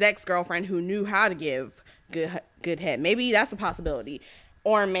his ex-girlfriend who knew how to give good head. Maybe that's a possibility.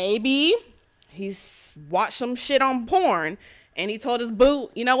 Or maybe he's watched some shit on porn And he told his boo,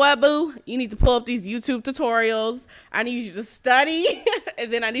 you know what, boo? You need to pull up these YouTube tutorials. I need you to study.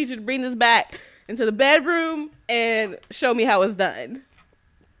 And then I need you to bring this back into the bedroom and show me how it's done.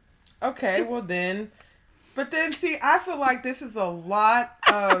 Okay, well then. But then, see, I feel like this is a lot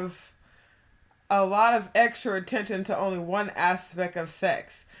of extra attention to only one aspect of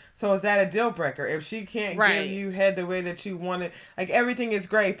sex. So is that a deal breaker? If she can't give you head the way that you want it, like everything is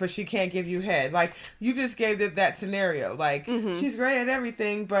great, but she can't give you head. Like you just gave that scenario. Like she's great at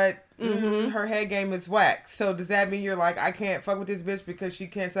everything, but her head game is whack. So does that mean you're like, I can't fuck with this bitch because she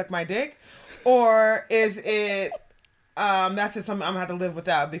can't suck my dick? Or is it, that's just something I'm gonna have to live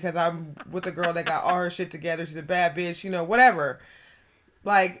without because I'm with a girl that got all her shit together. She's a bad bitch, whatever.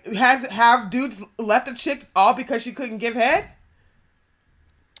 Like, have dudes left a chick all because she couldn't give head?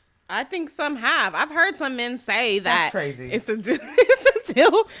 I think some have. I've heard some men say that. That's crazy. It's a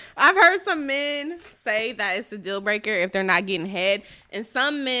deal. I've heard some men say that it's a deal breaker if they're not getting head. And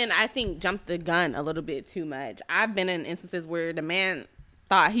some men, I think, jump the gun a little bit too much. I've been in instances where the man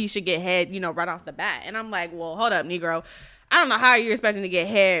thought he should get head, right off the bat. And I'm like, well, hold up, Negro. I don't know how you're expecting to get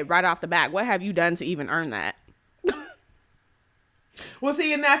head right off the bat. What have you done to even earn that? Well,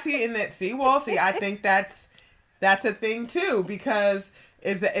 I think that's a thing too, because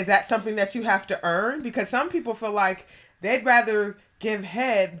is that something that you have to earn? Because some people feel like they'd rather give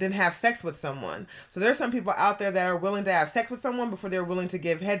head than have sex with someone. So there's some people out there that are willing to have sex with someone before they're willing to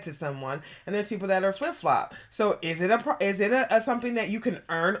give head to someone, and there's people that are flip-flop. So is it a something that you can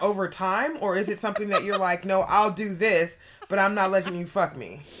earn over time, or is it something that you're like, no, I'll do this, but I'm not letting you fuck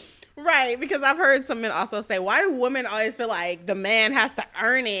me? Right, because I've heard some men also say, why do women always feel like the man has to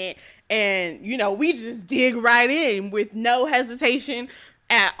earn it? And, we just dig right in with no hesitation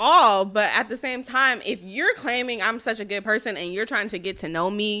at all. But at the same time, if you're claiming I'm such a good person and you're trying to get to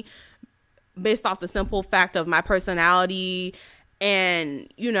know me based off the simple fact of my personality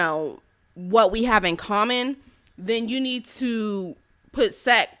and, what we have in common, then you need to put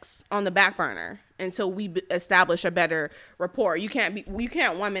sex on the back burner until we establish a better rapport. You can't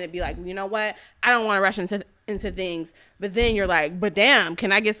 1 minute be like, you know what? I don't want to rush into things. But then you're like, but damn,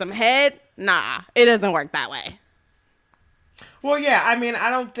 can I get some head? Nah, it doesn't work that way. Well, yeah, I mean, I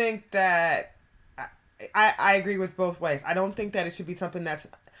don't think that I agree with both ways. I don't think that it should be something that's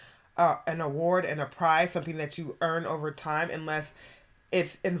an award and a prize, something that you earn over time, unless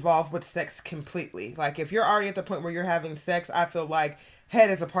it's involved with sex completely. Like, if you're already at the point where you're having sex, I feel like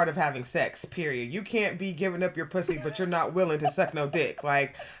head is a part of having sex, period. You can't be giving up your pussy, but you're not willing to suck no dick.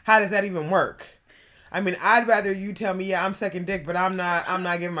 Like, how does that even work? I mean, I'd rather you tell me, yeah, I'm sucking dick, but I'm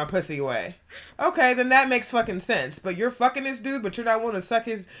not giving my pussy away. Okay, then that makes fucking sense. But you're fucking this dude, but you're not willing to suck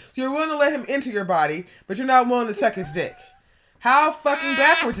you're willing to let him into your body, but you're not willing to suck his dick. How fucking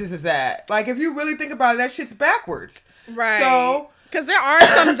backwards is that? Like, if you really think about it, that shit's backwards. Right. So, because there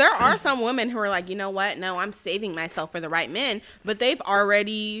are some women who are like, you know what? No, I'm saving myself for the right men, but they've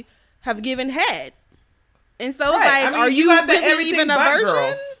already have given head. And so, right. like, are you really even a virgin?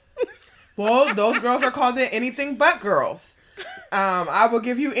 Girls. Well, those girls are called the anything but girls. I will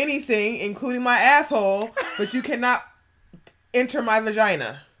give you anything, including my asshole, but you cannot enter my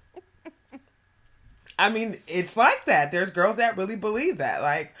vagina. I mean, it's like that. There's girls that really believe that.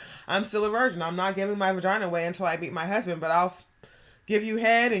 Like, I'm still a virgin. I'm not giving my vagina away until I meet my husband, but I'll give you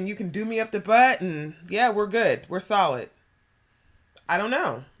head and you can do me up the butt and yeah, we're good. We're solid. I don't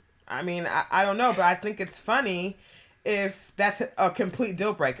know. I mean, I don't know, but I think it's funny if that's a complete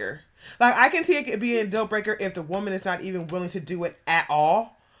deal breaker. Like, I can see it being a deal breaker if the woman is not even willing to do it at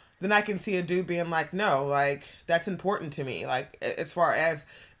all. Then I can see a dude being like, no, like, that's important to me. Like, as far as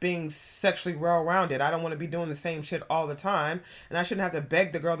being sexually well-rounded, I don't want to be doing the same shit all the time. And I shouldn't have to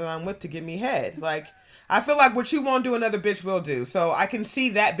beg the girl that I'm with to give me head. Like, I feel like what you won't do, another bitch will do. So I can see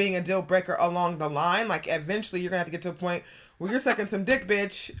that being a deal breaker along the line. Like, eventually you're going to have to get to a point where you're sucking some dick,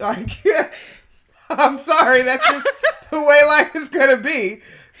 bitch. Like, I'm sorry, that's just the way life is going to be.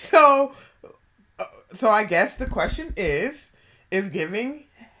 So I guess the question is giving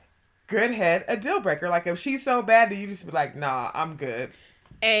good head a deal breaker? Like, if she's so bad, do you just be like, nah, I'm good?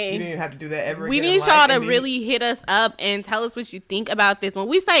 Hey, you didn't even have to do that ever again. We need y'all to really hit us up and tell us what you think about this. When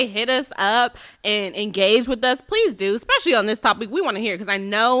we say hit us up and engage with us, please do, especially on this topic. We want to hear, because I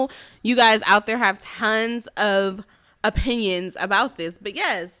know you guys out there have tons of opinions about this. But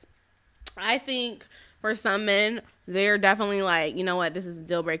yes, I think for some men, they're definitely like, you know what, this is a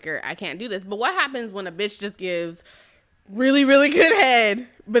deal breaker. I can't do this. But what happens when a bitch just gives really, really good head,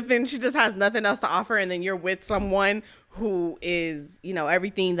 but then she just has nothing else to offer, and then you're with someone who is, you know,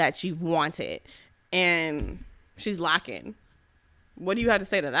 everything that you've wanted, and she's lacking? What do you have to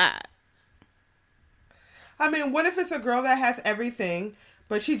say to that? I mean, what if it's a girl that has everything,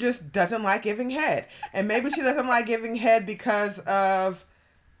 but she just doesn't like giving head? And maybe she doesn't like giving head because of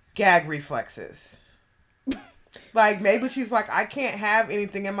gag reflexes. Like, maybe she's like, I can't have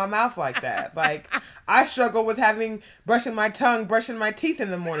anything in my mouth like that. Like, I struggle with brushing my tongue, brushing my teeth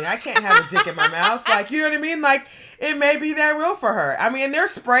in the morning. I can't have a dick in my mouth. Like, you know what I mean? Like, it may be that real for her. I mean, and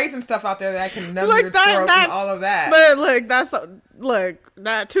there's sprays and stuff out there that can numb your throat and all of that. But look,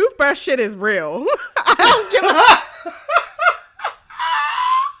 that toothbrush shit is real. I don't give a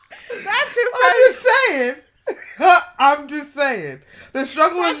that toothbrush. I'm just saying. The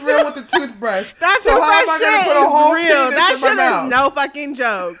struggle is real with the toothbrush. That so how am I going to put a whole real. That penis in my mouth? Is no fucking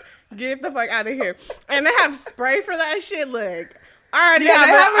joke. Get the fuck out of here. And they have spray for that shit. Look, I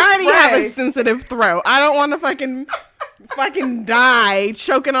already have a sensitive throat. I don't want to fucking die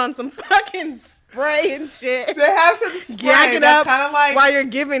choking on some fucking spray and shit. They have some spray that's kind of like while you're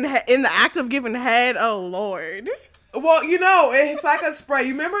in the act of giving head. Oh Lord. Well, you know, it's like a spray.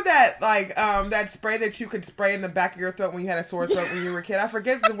 You remember that, like, that spray that you could spray in the back of your throat when you had a sore throat when you were a kid? I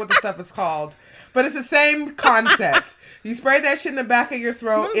forget what the stuff is called, but it's the same concept. You spray that shit in the back of your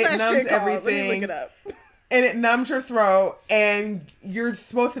throat. It numbs everything. Let me look it up. And it numbs your throat, and you're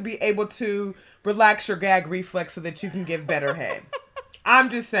supposed to be able to relax your gag reflex so that you can give better head. I'm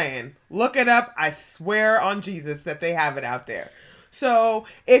just saying. Look it up. I swear on Jesus that they have it out there. So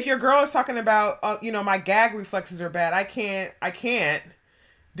if your girl is talking about, my gag reflexes are bad, I can't.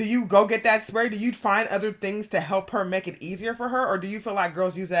 Do you go get that spray? Do you find other things to help her make it easier for her? Or do you feel like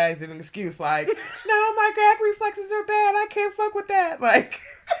girls use that as an excuse? Like, no, my gag reflexes are bad. I can't fuck with that. Like,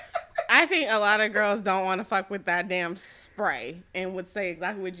 I think a lot of girls don't want to fuck with that damn spray and would say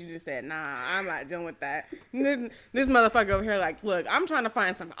exactly what you just said. Nah, I'm not dealing with that. This motherfucker over here like, look, I'm trying to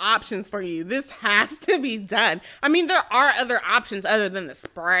find some options for you. This has to be done. I mean, there are other options other than the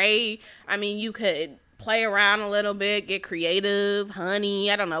spray. I mean, you could play around a little bit, get creative, honey,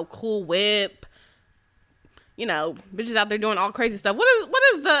 I don't know, Cool Whip. You know, bitches out there doing all crazy stuff. What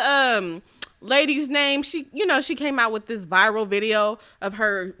is the lady's name? She came out with this viral video of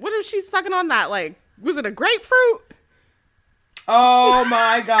her. What is she sucking on that? Like, was it a grapefruit? Oh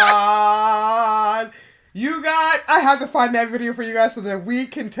my God. I have to find that video for you guys so that we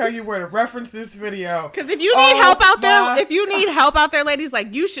can tell you where to reference this video. Because if you need help out there, ladies,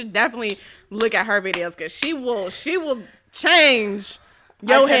 like, you should definitely look at her videos because she will change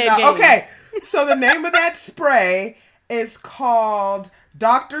your head game. Okay, so the name of that spray is called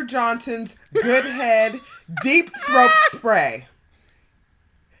Dr. Johnson's Good Head Deep Throat Spray.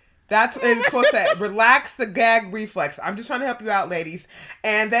 It's supposed to relax the gag reflex. I'm just trying to help you out, ladies.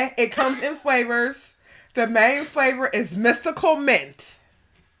 And it comes in flavors. The main flavor is Mystical Mint.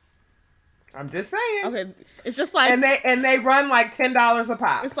 I'm just saying. Okay, it's just like... And they run like $10 a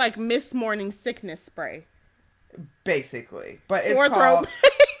pop. It's like Miss Morning Sickness Spray. Basically. But it's called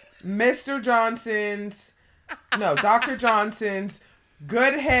Dr. Johnson's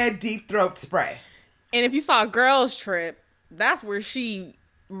Good Head Deep Throat Spray. And if you saw a girl's trip, that's where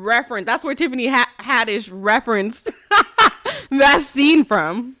Tiffany Haddish referenced that scene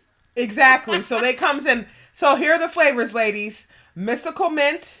from. Exactly. So they comes in. So here are the flavors, ladies. Mystical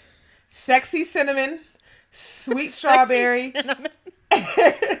Mint, Sexy Cinnamon, Sweet Strawberry,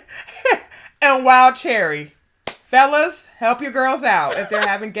 and Wild Cherry. Fellas, help your girls out if they're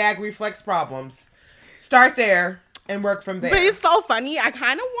having gag reflex problems. Start there and work from there. But it's so funny. I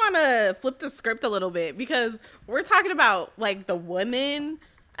kind of want to flip the script a little bit because we're talking about like the women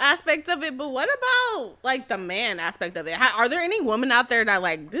aspect of it, but what about like the man aspect of it? Are there any women out there that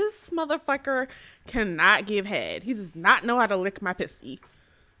like, this motherfucker cannot give head? He does not know how to lick my pussy.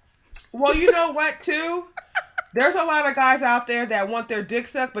 Well, you know what too? There's a lot of guys out there that want their dick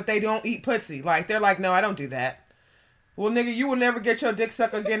sucked, but they don't eat pussy. Like, they're like, no, I don't do that. Well, nigga, you will never get your dick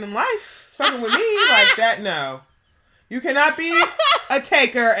sucked again in life. Fucking with me like that, no. You cannot be a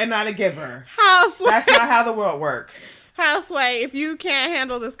taker and not a giver. Houseway. That's not how the world works. Houseway, if you can't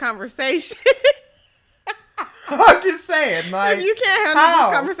handle this conversation... I'm just saying, like... If you can't handle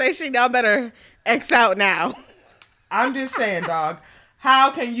this conversation, y'all better X out now. I'm just saying, dog.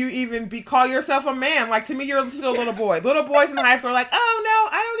 How can you even call yourself a man? Like, to me, you're still a little boy. Little boys in high school are like, oh, no,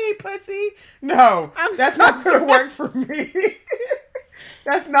 I don't eat pussy. No, that's not going to work for me.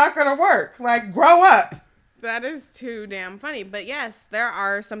 That's not going to work. Like, grow up. That is too damn funny. But yes, there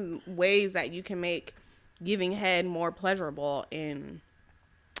are some ways that you can make giving head more pleasurable in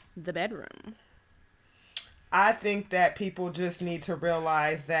the bedroom. I think that people just need to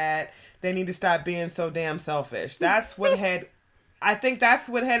realize that they need to stop being so damn selfish. That's what I think that's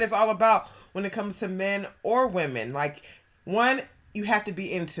what head is all about when it comes to men or women. Like, one, you have to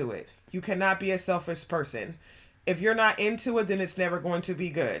be into it. You cannot be a selfish person. If you're not into it, then it's never going to be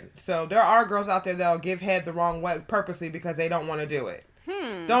good. So there are girls out there that'll give head the wrong way purposely because they don't want to do it.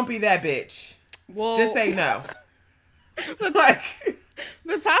 Don't be that bitch. Well, just say no.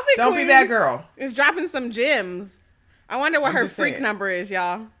 The topic don't be that girl. Is dropping some gems. I wonder what her freak saying. number is,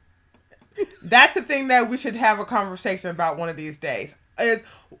 y'all. That's the thing that we should have a conversation about one of these days. Is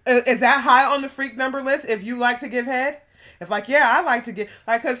that high on the freak number list if you like to give head? If like, yeah, I like to give,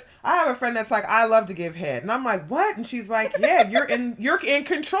 like, cause I have a friend that's like, I love to give head. And I'm like, what? And she's like, yeah, you're in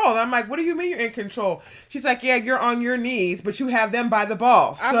control. And I'm like, what do you mean you're in control? She's like, yeah, you're on your knees, but you have them by the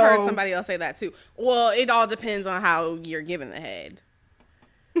balls. I've heard somebody else say that too. Well, it all depends on how you're giving the head.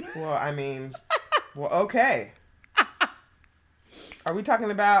 Well, I mean, well, okay. Are we talking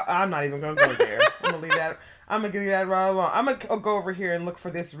about, I'm not even going to go there. I'm going to leave that. I'm going to give you that right along. I'm going to go over here and look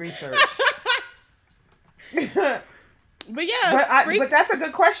for this research. But yeah, but that's a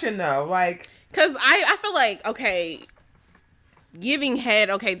good question though. Like, cause I feel like, okay, giving head,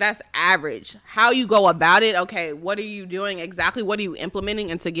 okay, that's average. How you go about it, okay, what are you doing exactly? What are you implementing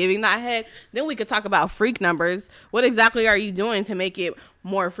into giving that head? Then we could talk about freak numbers. What exactly are you doing to make it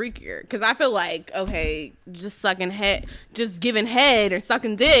more freakier? Cause I feel like, okay, just sucking head, just giving head or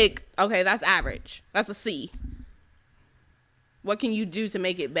sucking dick, okay, that's average. That's a C. What can you do to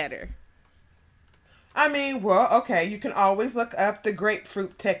make it better? I mean, well, okay, you can always look up the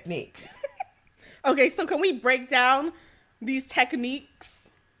grapefruit technique. Okay, so can we break down these techniques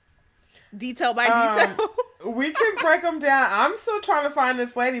detail by detail? We can break them down. I'm still trying to find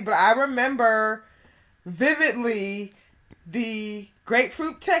this lady, but I remember vividly the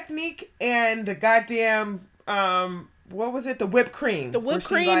grapefruit technique and the goddamn, what was it? The whipped cream. The whipped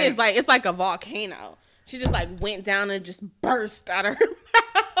cream is like, it's like a volcano. She just like went down and just burst out of her mouth.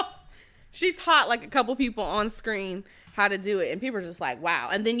 She taught like a couple people on screen how to do it, and people are just like, wow.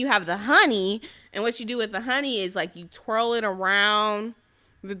 And then you have the honey, and what you do with the honey is like you twirl it around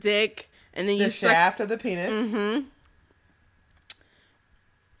the dick, and then the shaft of the penis. Mm-hmm.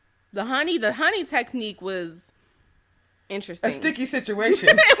 The honey technique was interesting. A sticky situation.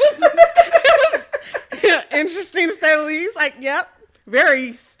 it was interesting to say the least. Like, yep,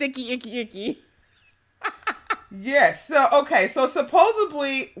 very sticky, icky. Yes. So, okay. So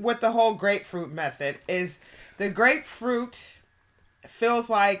supposedly with the whole grapefruit method is the grapefruit feels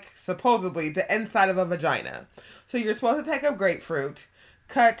like supposedly the inside of a vagina. So you're supposed to take a grapefruit,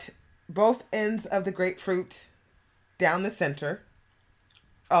 cut both ends of the grapefruit down the center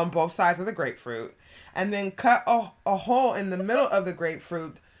on both sides of the grapefruit, and then cut a hole in the middle of the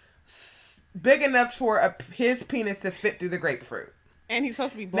grapefruit big enough for his penis to fit through the grapefruit. And he's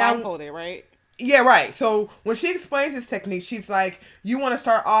supposed to be blindfolded, right? Yeah, right. So when she explains this technique, she's like, you want to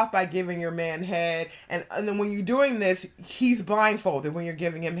start off by giving your man head. And then when you're doing this, he's blindfolded when you're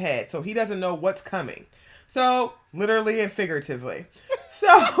giving him head. So he doesn't know what's coming. So literally and figuratively. So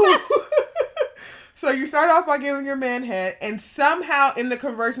you start off by giving your man head. And somehow in the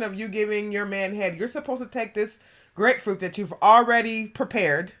conversion of you giving your man head, you're supposed to take this grapefruit that you've already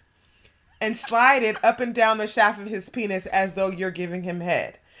prepared and slide it up and down the shaft of his penis as though you're giving him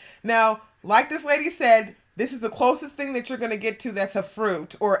head. Now, like this lady said, this is the closest thing that you're going to get to that's a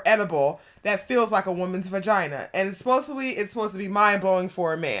fruit or edible that feels like a woman's vagina. And it's supposed to be mind-blowing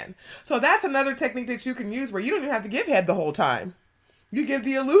for a man. So that's another technique that you can use where you don't even have to give head the whole time. You give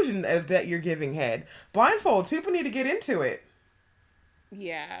the illusion of that you're giving head. Blindfolds, people need to get into it.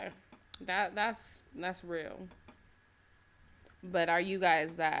 Yeah, that's real. But are you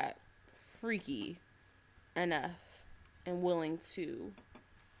guys that freaky enough and willing to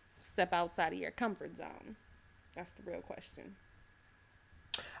step outside of your comfort zone? That's the real question.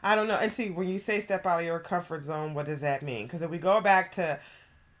 I don't know. And see, when you say step out of your comfort zone, what does that mean? Because if we go back to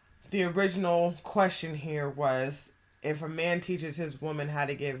the original question here was, if a man teaches his woman how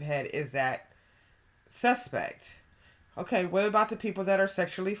to give head, is that suspect? Okay, what about the people that are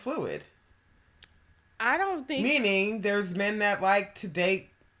sexually fluid? I don't think... Meaning, there's men that like to date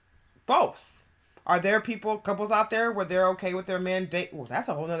both. Are there couples out there where they're okay with their man date? Well, that's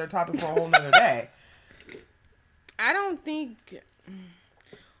a whole nother topic for a whole nother day. I don't think...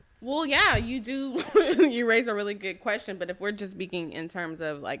 Well, yeah, you do. You raise a really good question. But if we're just speaking in terms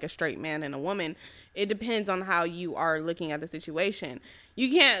of like a straight man and a woman, it depends on how you are looking at the situation.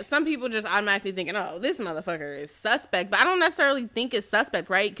 You can't... Some people just automatically thinking, oh, this motherfucker is suspect. But I don't necessarily think it's suspect,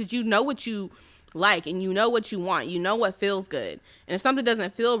 right? Because you know what you like and you know what you want. You know what feels good. And if something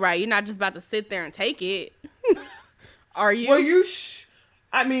doesn't feel right, you're not just about to sit there and take it. Are you? Well,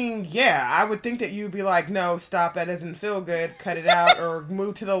 I mean, yeah, I would think that you'd be like, no, stop, that doesn't feel good, cut it out, or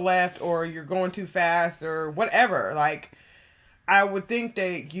move to the left, or you're going too fast, or whatever. Like, I would think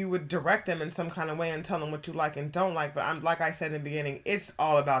that you would direct them in some kind of way and tell them what you like and don't like. But I'm like I said in the beginning, it's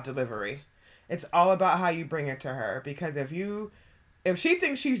all about delivery. It's all about how you bring it to her. Because if she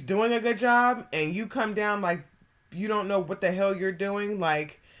thinks she's doing a good job and you come down like you don't know what the hell you're doing,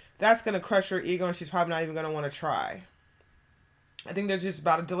 like that's going to crush her ego and she's probably not even going to want to try. I think they're just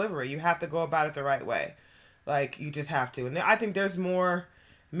about a delivery. You have to go about it the right way. Like, you just have to. And I think there's more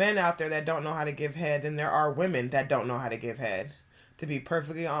men out there that don't know how to give head than there are women that don't know how to give head, to be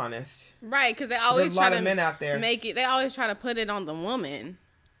perfectly honest. Right, because they always there's a lot of men out there. They always try to put it on the woman.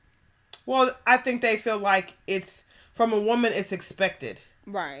 Well, I think they feel like it's, from a woman, it's expected.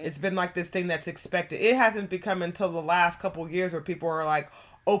 Right. It's been like this thing that's expected. It hasn't become until the last couple of years where people are like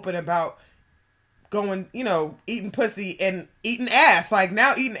open about going, eating pussy and eating ass. Like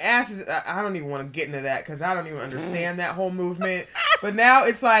now eating ass is, I don't even want to get into that because I don't even understand that whole movement. But now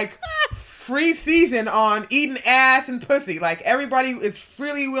it's like free season on eating ass and pussy. Like everybody is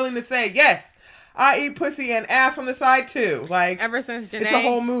freely willing to say, yes, I eat pussy and ass on the side too. Like ever since Janae, it's a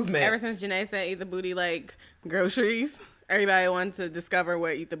whole movement. Ever since Janae said eat the booty like groceries, everybody wanted to discover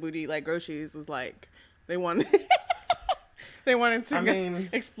what eat the booty like groceries was like. They wanted to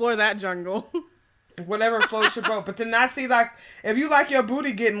explore that jungle. Whatever floats your boat. But then I see, like, if you like your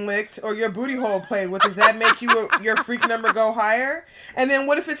booty getting licked or your booty hole played with, does that make your freak number go higher? And then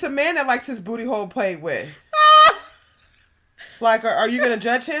what if it's a man that likes his booty hole played with? Like, are you going to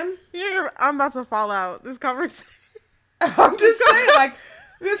judge him? Yeah, I'm about to fall out. This conversation. I'm just saying, like,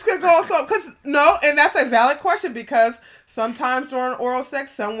 this could go so, and that's a valid question because sometimes during oral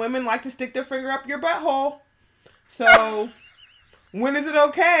sex, some women like to stick their finger up your butthole. So... when is it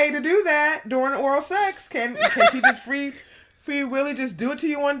okay to do that during oral sex? Can she just free willy just do it to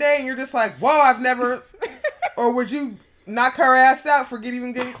you one day and you're just like, whoa, I've never, or would you knock her ass out for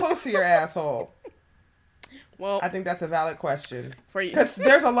even getting close to your asshole? Well, I think that's a valid question. For you. Because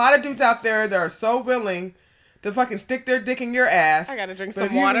there's a lot of dudes out there that are so willing to fucking stick their dick in your ass. I gotta drink some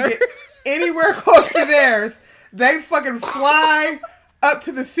some water. Get anywhere close to theirs, they fucking fly up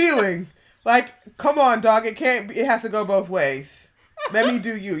to the ceiling. Like, come on, dog, it has to go both ways. Let me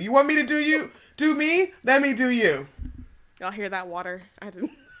do you. You want me to do you? Do me? Let me do you. Y'all hear that water? I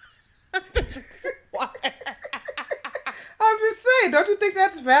didn't. Water. I'm just saying, don't you think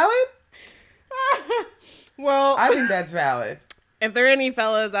that's valid? Well, I think that's valid. If there are any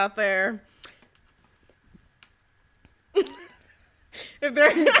fellas out there, if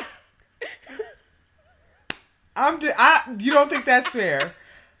there, you don't think that's fair?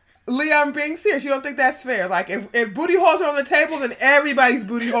 Leah, I'm being serious. You don't think that's fair? Like, if booty holes are on the table, then everybody's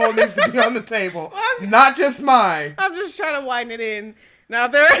booty hole needs to be on the table. Not just mine. I'm just trying to widen it in. Now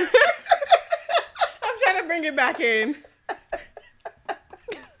there... I'm trying to bring it back in.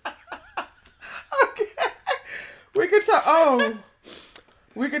 Okay. We could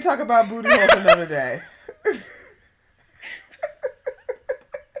talk about booty holes another day.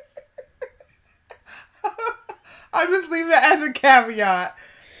 I'm just leaving it as a caveat.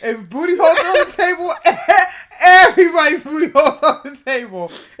 If booty holes are on the table, everybody's booty holes on the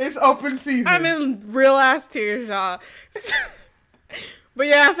table. It's open season. I'm in real ass tears, y'all. But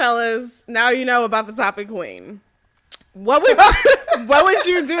yeah, fellas, now you know about the topic queen. What would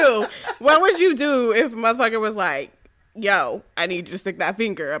you do? What would you do if a motherfucker was like, yo, I need you to stick that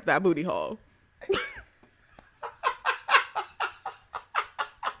finger up that booty hole?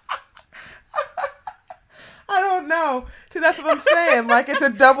 I don't know. See, that's what I'm saying. Like, it's a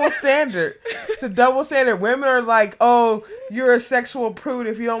double standard. It's a double standard. Women are like, oh, you're a sexual prude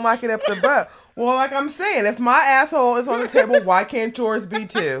if you don't like it up the butt. Well, like I'm saying, if my asshole is on the table, why can't yours be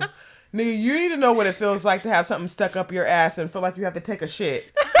too? Nigga, you need to know what it feels like to have something stuck up your ass and feel like you have to take a shit.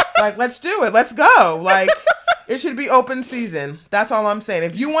 Like, let's do it. Let's go. Like, it should be open season. That's all I'm saying.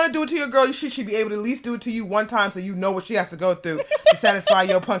 If you want to do it to your girl, she should be able to at least do it to you one time so you know what she has to go through to satisfy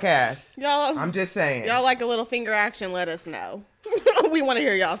your punk ass. Y'all, I'm just saying. Y'all like a little finger action, let us know. We want to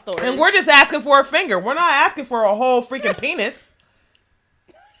hear y'all stories. And we're just asking for a finger. We're not asking for a whole freaking penis.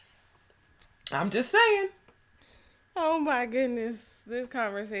 I'm just saying. Oh my goodness. This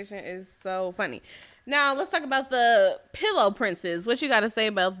conversation is so funny. Now, let's talk about the pillow princes. What you got to say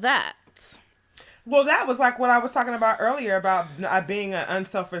about that? Well, that was like what I was talking about earlier about being an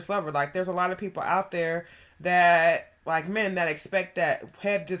unselfish lover. Like, there's a lot of people out there that, like men, that expect that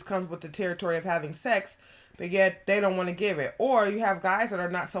head just comes with the territory of having sex, but yet they don't want to give it. Or you have guys that are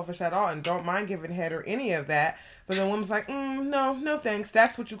not selfish at all and don't mind giving head or any of that, but the woman's like, no thanks.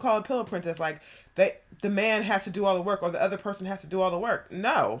 That's what you call a pillow princess. Like, the man has to do all the work or the other person has to do all the work.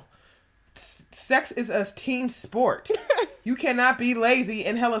 No. Sex is a team sport. You cannot be lazy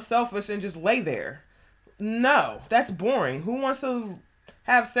and hella selfish and just lay there. No, that's boring. Who wants to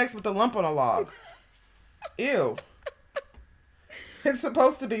have sex with a lump on a log? Ew. It's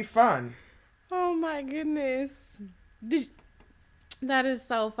supposed to be fun. Oh my goodness. That is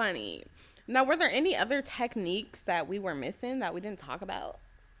so funny. Now, were there any other techniques that we were missing that we didn't talk about?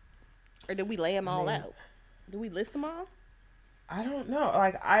 Or did we lay them all out? Did we list them all? I don't know.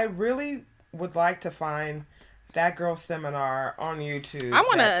 Like, I really would like to find that girl's seminar on YouTube. I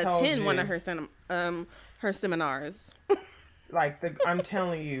want to attend one of her seminars. I'm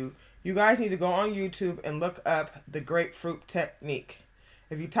telling you, you guys need to go on YouTube and look up the grapefruit technique.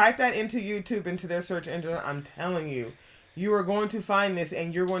 If you type that into YouTube, into their search engine, I'm telling you, you are going to find this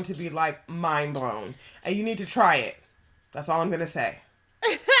and you're going to be like mind blown. And you need to try it. That's all I'm going to say.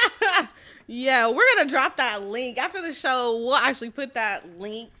 Yeah, we're going to drop that link. After the show, we'll actually put that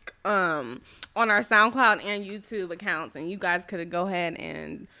link on our SoundCloud and YouTube accounts. And you guys could go ahead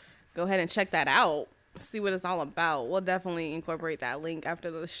and check that out. See what it's all about. We'll definitely incorporate that link after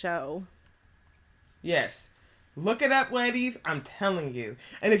the show. Yes. Look it up, ladies. I'm telling you.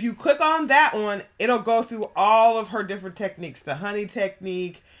 And if you click on that one, it'll go through all of her different techniques. The honey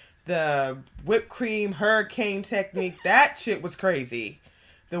technique, the whipped cream, hurricane technique. That shit was crazy.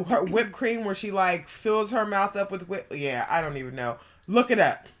 The whipped cream where she like fills her mouth up with whip. Yeah, I don't even know. Look it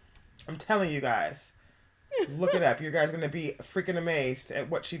up. I'm telling you guys. Look it up. You guys are going to be freaking amazed at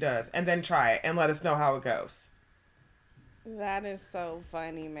what she does. And then try it and let us know how it goes. That is so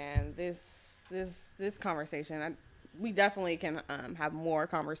funny, man. This conversation, we definitely can have more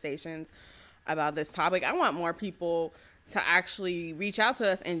conversations about this topic. I want more people to actually reach out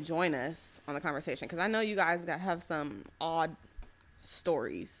to us and join us on the conversation, because I know you guys have some odd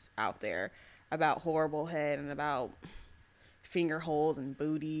stories out there about horrible head and about finger holes and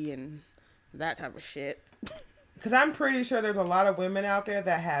booty and that type of shit. Because I'm pretty sure there's a lot of women out there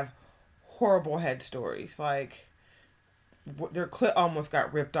that have horrible head stories. Like, their clit almost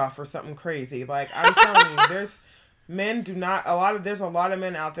got ripped off or something crazy. Like, I'm telling you, there's a lot of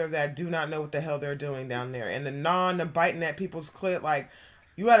men out there that do not know what the hell they're doing down there. And the biting at people's clit, like,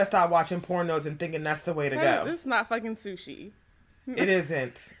 you gotta stop watching pornos and thinking that's the way to go. This is not fucking sushi. It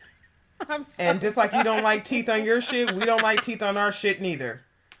isn't. I'm sorry. And just like you don't like teeth on your shit, we don't like teeth on our shit neither.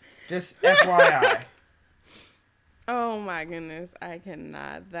 Just FYI. Oh my goodness, I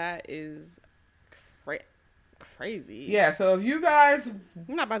cannot. That is crazy. Yeah, so if you guys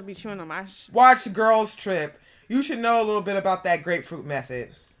I'm not about to be chewing on my watch Girls Trip, you should know a little bit about that grapefruit method.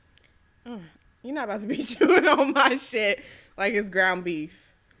 You're not about to be chewing on my shit like it's ground beef.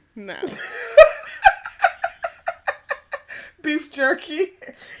 No. Beef jerky?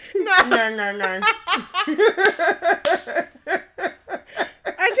 No. No.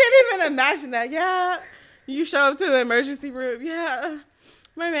 I can't even imagine that. Yeah. You show up to the emergency room. Yeah.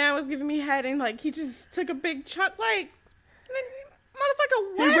 My man was giving me head and like he just took a big chunk. Like,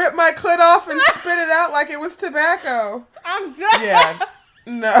 motherfucker, what? He ripped my clit off and spit it out like it was tobacco. I'm done. Yeah.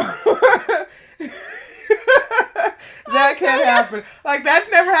 No. That can't happen. Like, that's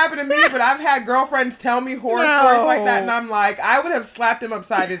never happened to me, but I've had girlfriends tell me horror stories like that, and I'm like, I would have slapped him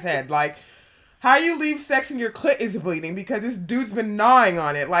upside his head. Like, how you leave sex and your clit is bleeding because this dude's been gnawing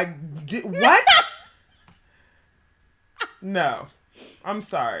on it. Like, what? No. I'm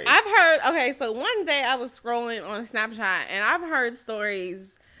sorry. So one day I was scrolling on Snapchat, and I've heard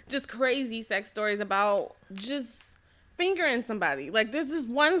stories, just crazy sex stories about just fingering somebody. Like, there's this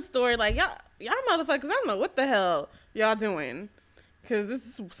one story, like, y'all motherfuckers, I don't know what the hell y'all doing, because this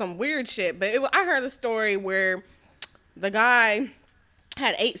is some weird shit. But I heard a story where the guy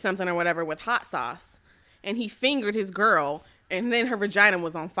had ate something or whatever with hot sauce, and he fingered his girl, and then her vagina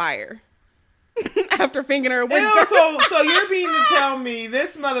was on fire after fingering her with so you're being to tell me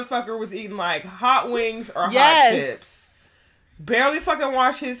this motherfucker was eating like hot wings or hot chips, barely fucking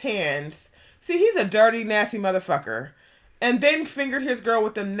washed his hands. See, he's a dirty, nasty motherfucker. And then fingered his girl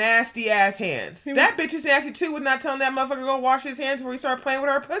with the nasty ass hands. That bitch is nasty too, with not telling that motherfucker to go wash his hands before he start playing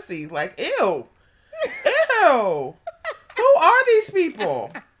with her pussy. Like, ew. Ew. Who are these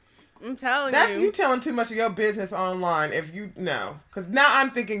people? I'm telling That's you. you telling too much of your business online if you know. Because now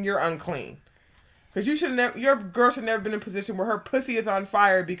I'm thinking you're unclean. Because your girl should never been in a position where her pussy is on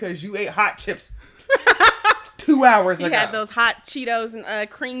fire because you ate hot chips 2 hours ago. He had those hot Cheetos and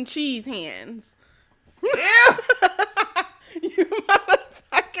cream cheese hands. Ew. You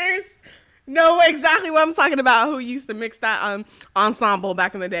motherfuckers know exactly what I'm talking about. Who used to mix that ensemble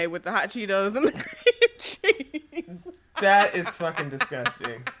back in the day with the hot Cheetos and the cream cheese? That is fucking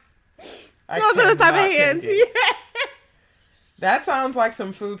disgusting. Those are the type of hands. Yeah. That sounds like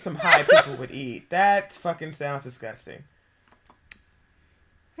some food some high people would eat. That fucking sounds disgusting.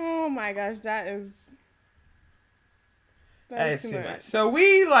 Oh my gosh, that is That is too much. So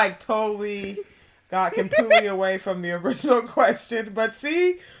we totally got completely away from the original question. But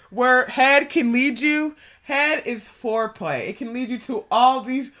see where head can lead you? Head is foreplay. It can lead you to all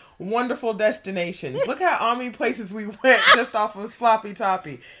these wonderful destinations. Look how many places we went just off of Sloppy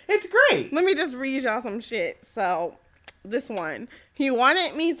Toppy. It's great. Let me just read y'all some shit. So, this one. He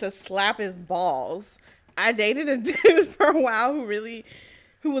wanted me to slap his balls. I dated a dude for a while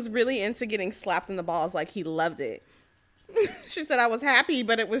who was really into getting slapped in the balls. Like, he loved it. She said I was happy,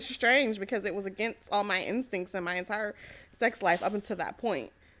 but it was strange because it was against all my instincts and my entire sex life up until that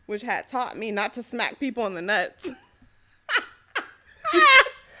point, which had taught me not to smack people in the nuts.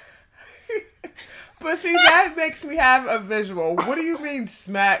 But see, that makes me have a visual. What do you mean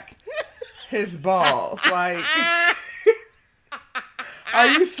smack his balls? Like, are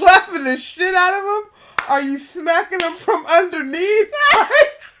you slapping the shit out of him? Are you smacking him from underneath?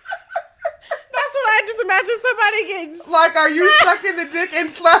 That's what I just imagine somebody getting. Like, are you sucking the dick and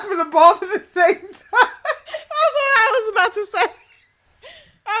slapping the balls at the same time? That's what I was about to say.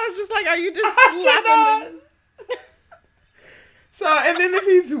 I was just like, are you just slapping the... So, and then if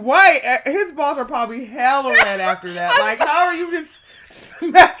he's white, his balls are probably hella red after that. Like, how are you just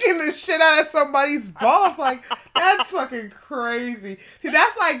smacking the shit out of somebody's balls? Like, that's fucking crazy. See,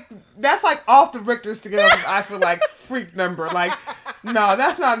 that's like off the Richter scale. I feel like freak number. Like, no,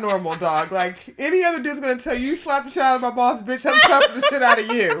 that's not normal, dog. Like, any other dude's gonna tell you slap the shit out of my balls, bitch. I'm slapping the shit out of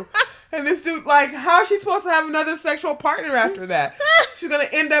you. And this dude, like, how is she supposed to have another sexual partner after that? She's gonna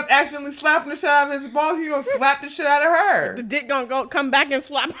end up accidentally slapping the shit out of his balls. He's gonna slap the shit out of her. The dick gonna come back and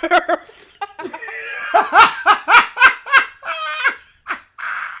slap her.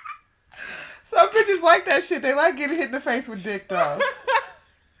 Some bitches like that shit. They like getting hit in the face with dick, though.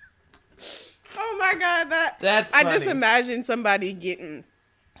 Oh my god, that's funny. I just imagine somebody getting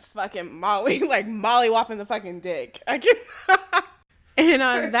fucking molly whopping the fucking dick. I can.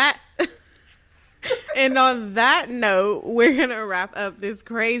 And on that note, we're gonna wrap up this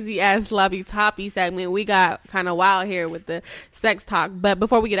crazy ass Sloppy Toppy segment. We got kind of wild here with the sex talk, but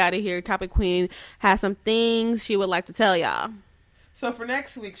before we get out of here, Topic Queen has some things she would like to tell y'all. So for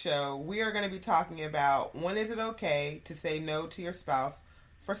next week's show, we are going to be talking about when is it okay to say no to your spouse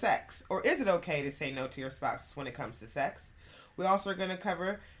for sex, or is it okay to say no to your spouse when it comes to sex? We also are going to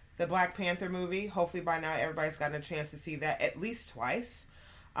cover the Black Panther movie. Hopefully by now everybody's gotten a chance to see that at least twice.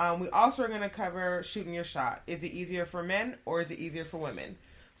 We also are going to cover shooting your shot. Is it easier for men or is it easier for women?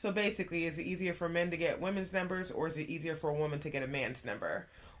 So basically, is it easier for men to get women's numbers or is it easier for a woman to get a man's number?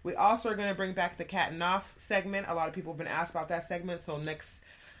 We also are going to bring back the Cat and Off segment. A lot of people have been asked about that segment. So next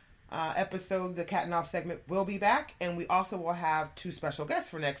episode, the Cat and Off segment will be back. And we also will have 2 special guests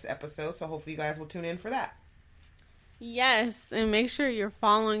for next episode. So hopefully you guys will tune in for that. Yes, and make sure you're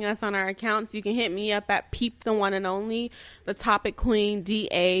following us on our accounts. You can hit me up at Peep the One and Only, the Topic Queen,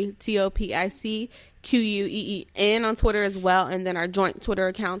 DATOPICQUEEN on Twitter as well, and then our joint Twitter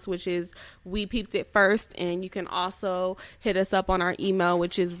accounts, which is We Peeped It First, and you can also hit us up on our email,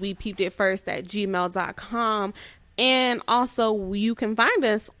 which is wepeepeditfirst@gmail.com, and also you can find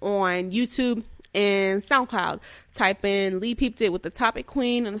us on YouTube and SoundCloud. Type in Lee Peeped It with the Topic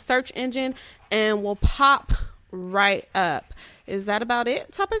Queen in the search engine, and we'll pop right up. Is that about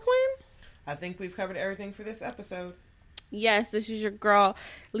it, Topic Queen? I think we've covered everything for this episode. Yes, this is your girl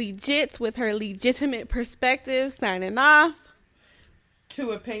Legit with her legitimate perspective signing off.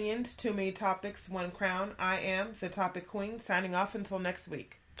 2 opinions, 2 many topics, 1 crown. I am the Topic Queen signing off until next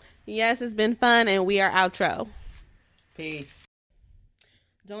week. Yes, it's been fun and we are outro. Peace.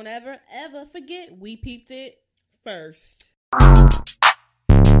 Don't ever forget we peeped it first.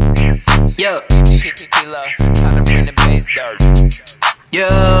 Yo, time to bring the bass dirt.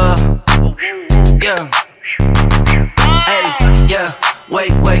 Yeah, yeah. Hey, yeah.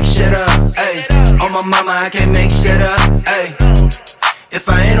 Wake, shut up. Hey, on my mama, I can't make shit up. Hey, if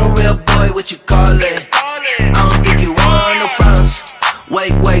I ain't a real boy, what you call it? I don't think you want no problems.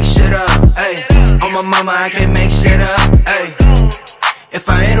 Wake, shut up. Hey, on my mama, I can't make shit up. Hey, if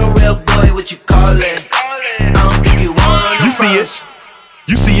I ain't a real boy, what you call it? I don't think you want no problems.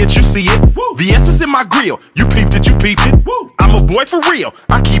 You see it. VS is in my grill. You peeped it. I'm a boy for real.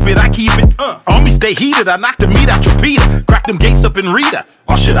 I keep it. On me stay heated. I knock the meat out your Peter. Crack them gates up in Rita.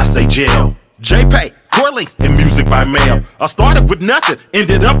 Or should I say jail? JPay, core links, and music by mail. I started with nothing,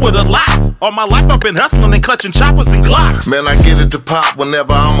 ended up with a lot. All my life I've been hustling and clutching choppers and Glocks. Man, I get it to pop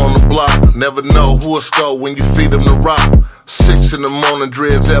whenever I'm on the block. Never know who'll score when you feed them the rock. 6 in the morning,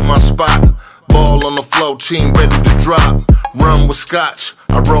 dreads at my spot. Ball on the floor, team ready to drop. Rum with scotch,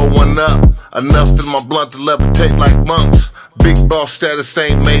 I roll one up. Enough in my blunt to levitate like monks. Big boss status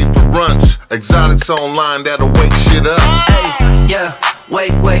ain't made for runts. Exotics online that'll wake shit up. Ay, yeah,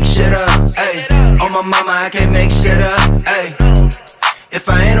 wake shit up. Ay, on my mama, I can't make shit up. Ay, if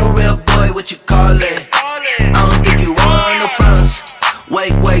I ain't a real boy, what you call it? I don't think you want no problems.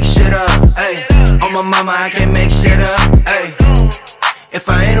 Wake shit up. Ay, on my mama, I can't make shit up. Ay, if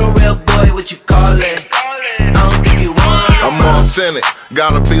I ain't a real boy, what you call it? I don't think you want no I'm authentic,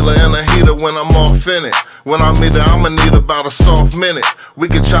 got a feeler and a heater when I'm off in it. When I'm in it, I'ma need about a soft minute. We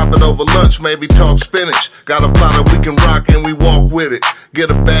can chop it over lunch, maybe talk spinach. Got a plot that we can rock and we walk with it. Get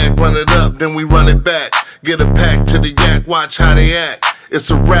a bag, run it up, then we run it back. Get a pack to the yak, watch how they act.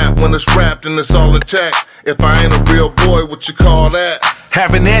 It's a rap when it's wrapped and it's all intact. If I ain't a real boy, what you call that?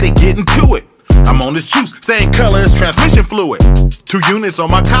 Having at it, getting to it. I'm on this juice, same color as transmission fluid. 2 units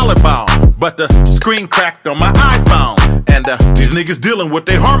on my collarbone, but the screen cracked on my iPhone. And these niggas dealing with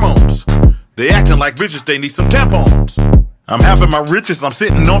their hormones. They acting like bitches, they need some tampons. I'm having my riches, I'm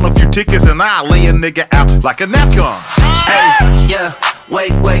sitting on a few tickets, and I lay a nigga out like a napkin. Ay, yeah,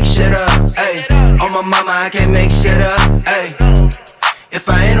 wake shit up. Ay, on my mama, I can't make shit up. Ay, if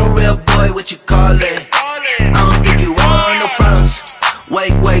I ain't a real boy, what you call it? I don't think you want no problems.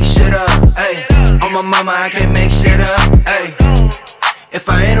 Wake shit up. Ay, on my mama, I can't make shit up. Ay, if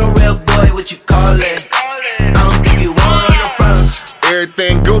I ain't a real boy, what you call it? I don't think you want no problems.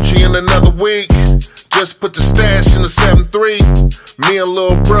 Everything Gucci in another week. Just put the stash in the 7-3. Me and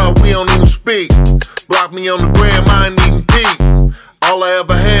lil' bro, we don't even speak. Block me on the gram, I ain't even peep. All I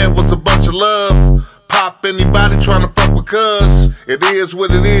ever had was a bunch of love. Pop anybody tryna fuck with cuz. It is what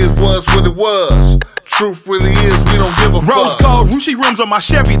it is, was what it was. Truth really is, we don't give a Rose fuck. gold Rushi rims on my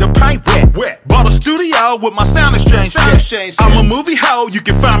Chevy, the paint wet. Bought a studio with my sound exchange kit. I'm a movie hoe, you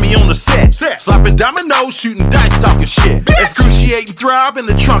can find me on the set. Slapping dominoes, shooting dice, talking shit. Excruciating throb in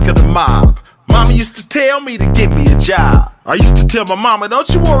the trunk of the mob. Mama used to tell me to get me a job. I used to tell my mama, don't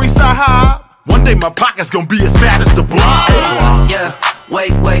you worry, Sahab. One day my pocket's gonna be as fat as the block. Yeah,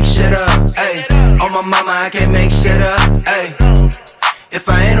 wake shit up. Ay, on my mama, I can't make shit up. Ay, if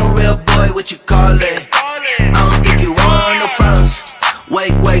I ain't a real boy, what you call it? I don't think you want no problems.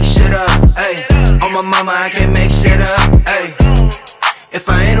 Wake shit up. Ay, on my mama, I can't make shit up. Ay, if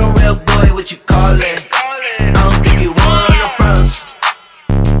I ain't a real boy, what you call it? I don't think you want no problems.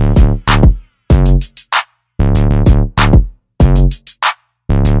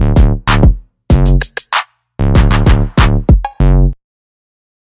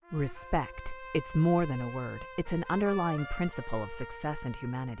 Respect. It's more than a word. It's an underlying principle of success and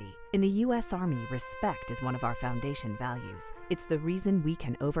humanity. In the U.S. Army, respect is one of our foundation values. It's the reason we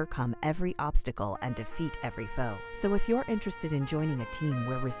can overcome every obstacle and defeat every foe. So if you're interested in joining a team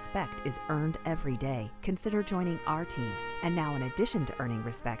where respect is earned every day, consider joining our team. And now, in addition to earning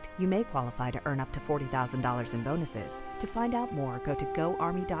respect, you may qualify to earn up to $40,000 in bonuses. To find out more, go to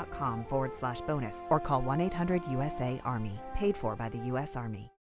goarmy.com/bonus or call 1-800-USA-ARMY. Paid for by the U.S. Army.